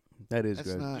off. That is That's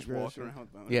gross. not Just gross. walking around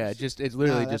with boners. Yeah, it's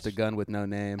literally No, just a that's- gun with no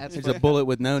name. that's It's a fucking- bullet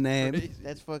with no name. Crazy.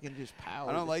 That's fucking just power.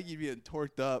 I don't like you being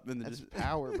torqued up and then That's just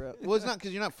power, bro. Well, it's not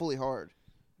because you're not fully hard.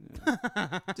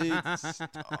 dude,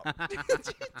 stop.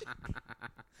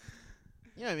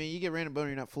 You know what I mean? You get random boner,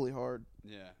 you're not fully hard.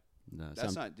 Yeah. No,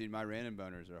 That's not, dude. My random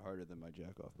boners are harder than my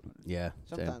jack off boners. Yeah.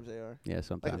 same. Sometimes they are. Yeah, Like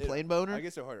sometimes. a plain boner? I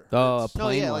guess they're harder. Oh, a Hurts. No,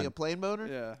 plain yeah, one. like a plain boner?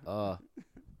 Yeah.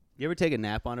 You ever take a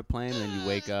nap on a plane and then you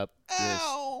wake up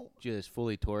Ow! just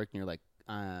fully torqued and you're like,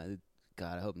 God,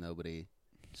 I hope nobody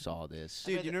saw this.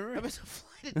 Dude, you never. I bet the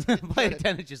flight attendant Flight tried to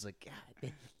attendant's just like, God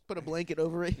damn. put a blanket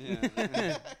over it.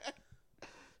 Yeah.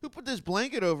 Who put this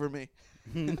blanket over me?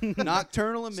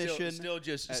 Nocturnal emission. Still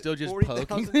just at poking.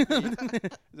 40,000 feet.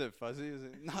 Is it fuzzy? Is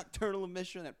it nocturnal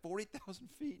emission at 40,000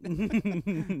 feet?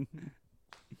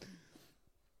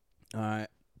 All right.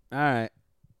 I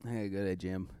gotta go to the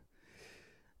gym.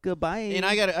 Goodbye. And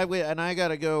I gotta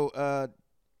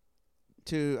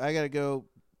go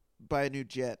buy a new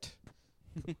jet.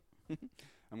 I'm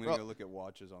gonna Well- go look at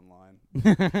watches online.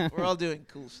 We're all doing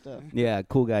cool stuff. Yeah,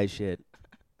 cool guy shit.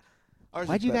 Ours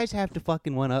Why'd is you better. guys have to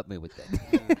fucking one up me with that?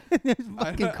 It's I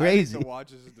fucking think crazy. the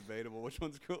watches is debatable. Which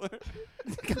one's cooler?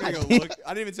 I'm God gonna go damn. look. I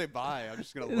didn't even say buy. I'm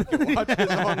just gonna look at watches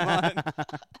online.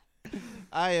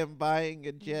 I am buying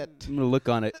a jet. I'm gonna look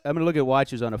on it. I'm gonna look at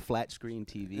watches on a flat screen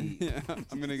TV. Yeah,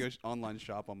 I'm gonna go online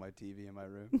shop on my TV in my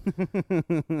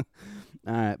room.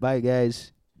 All right, bye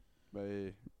guys.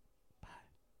 Bye.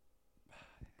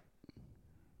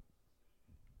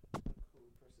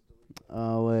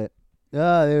 Oh wait.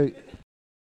 Oh, there.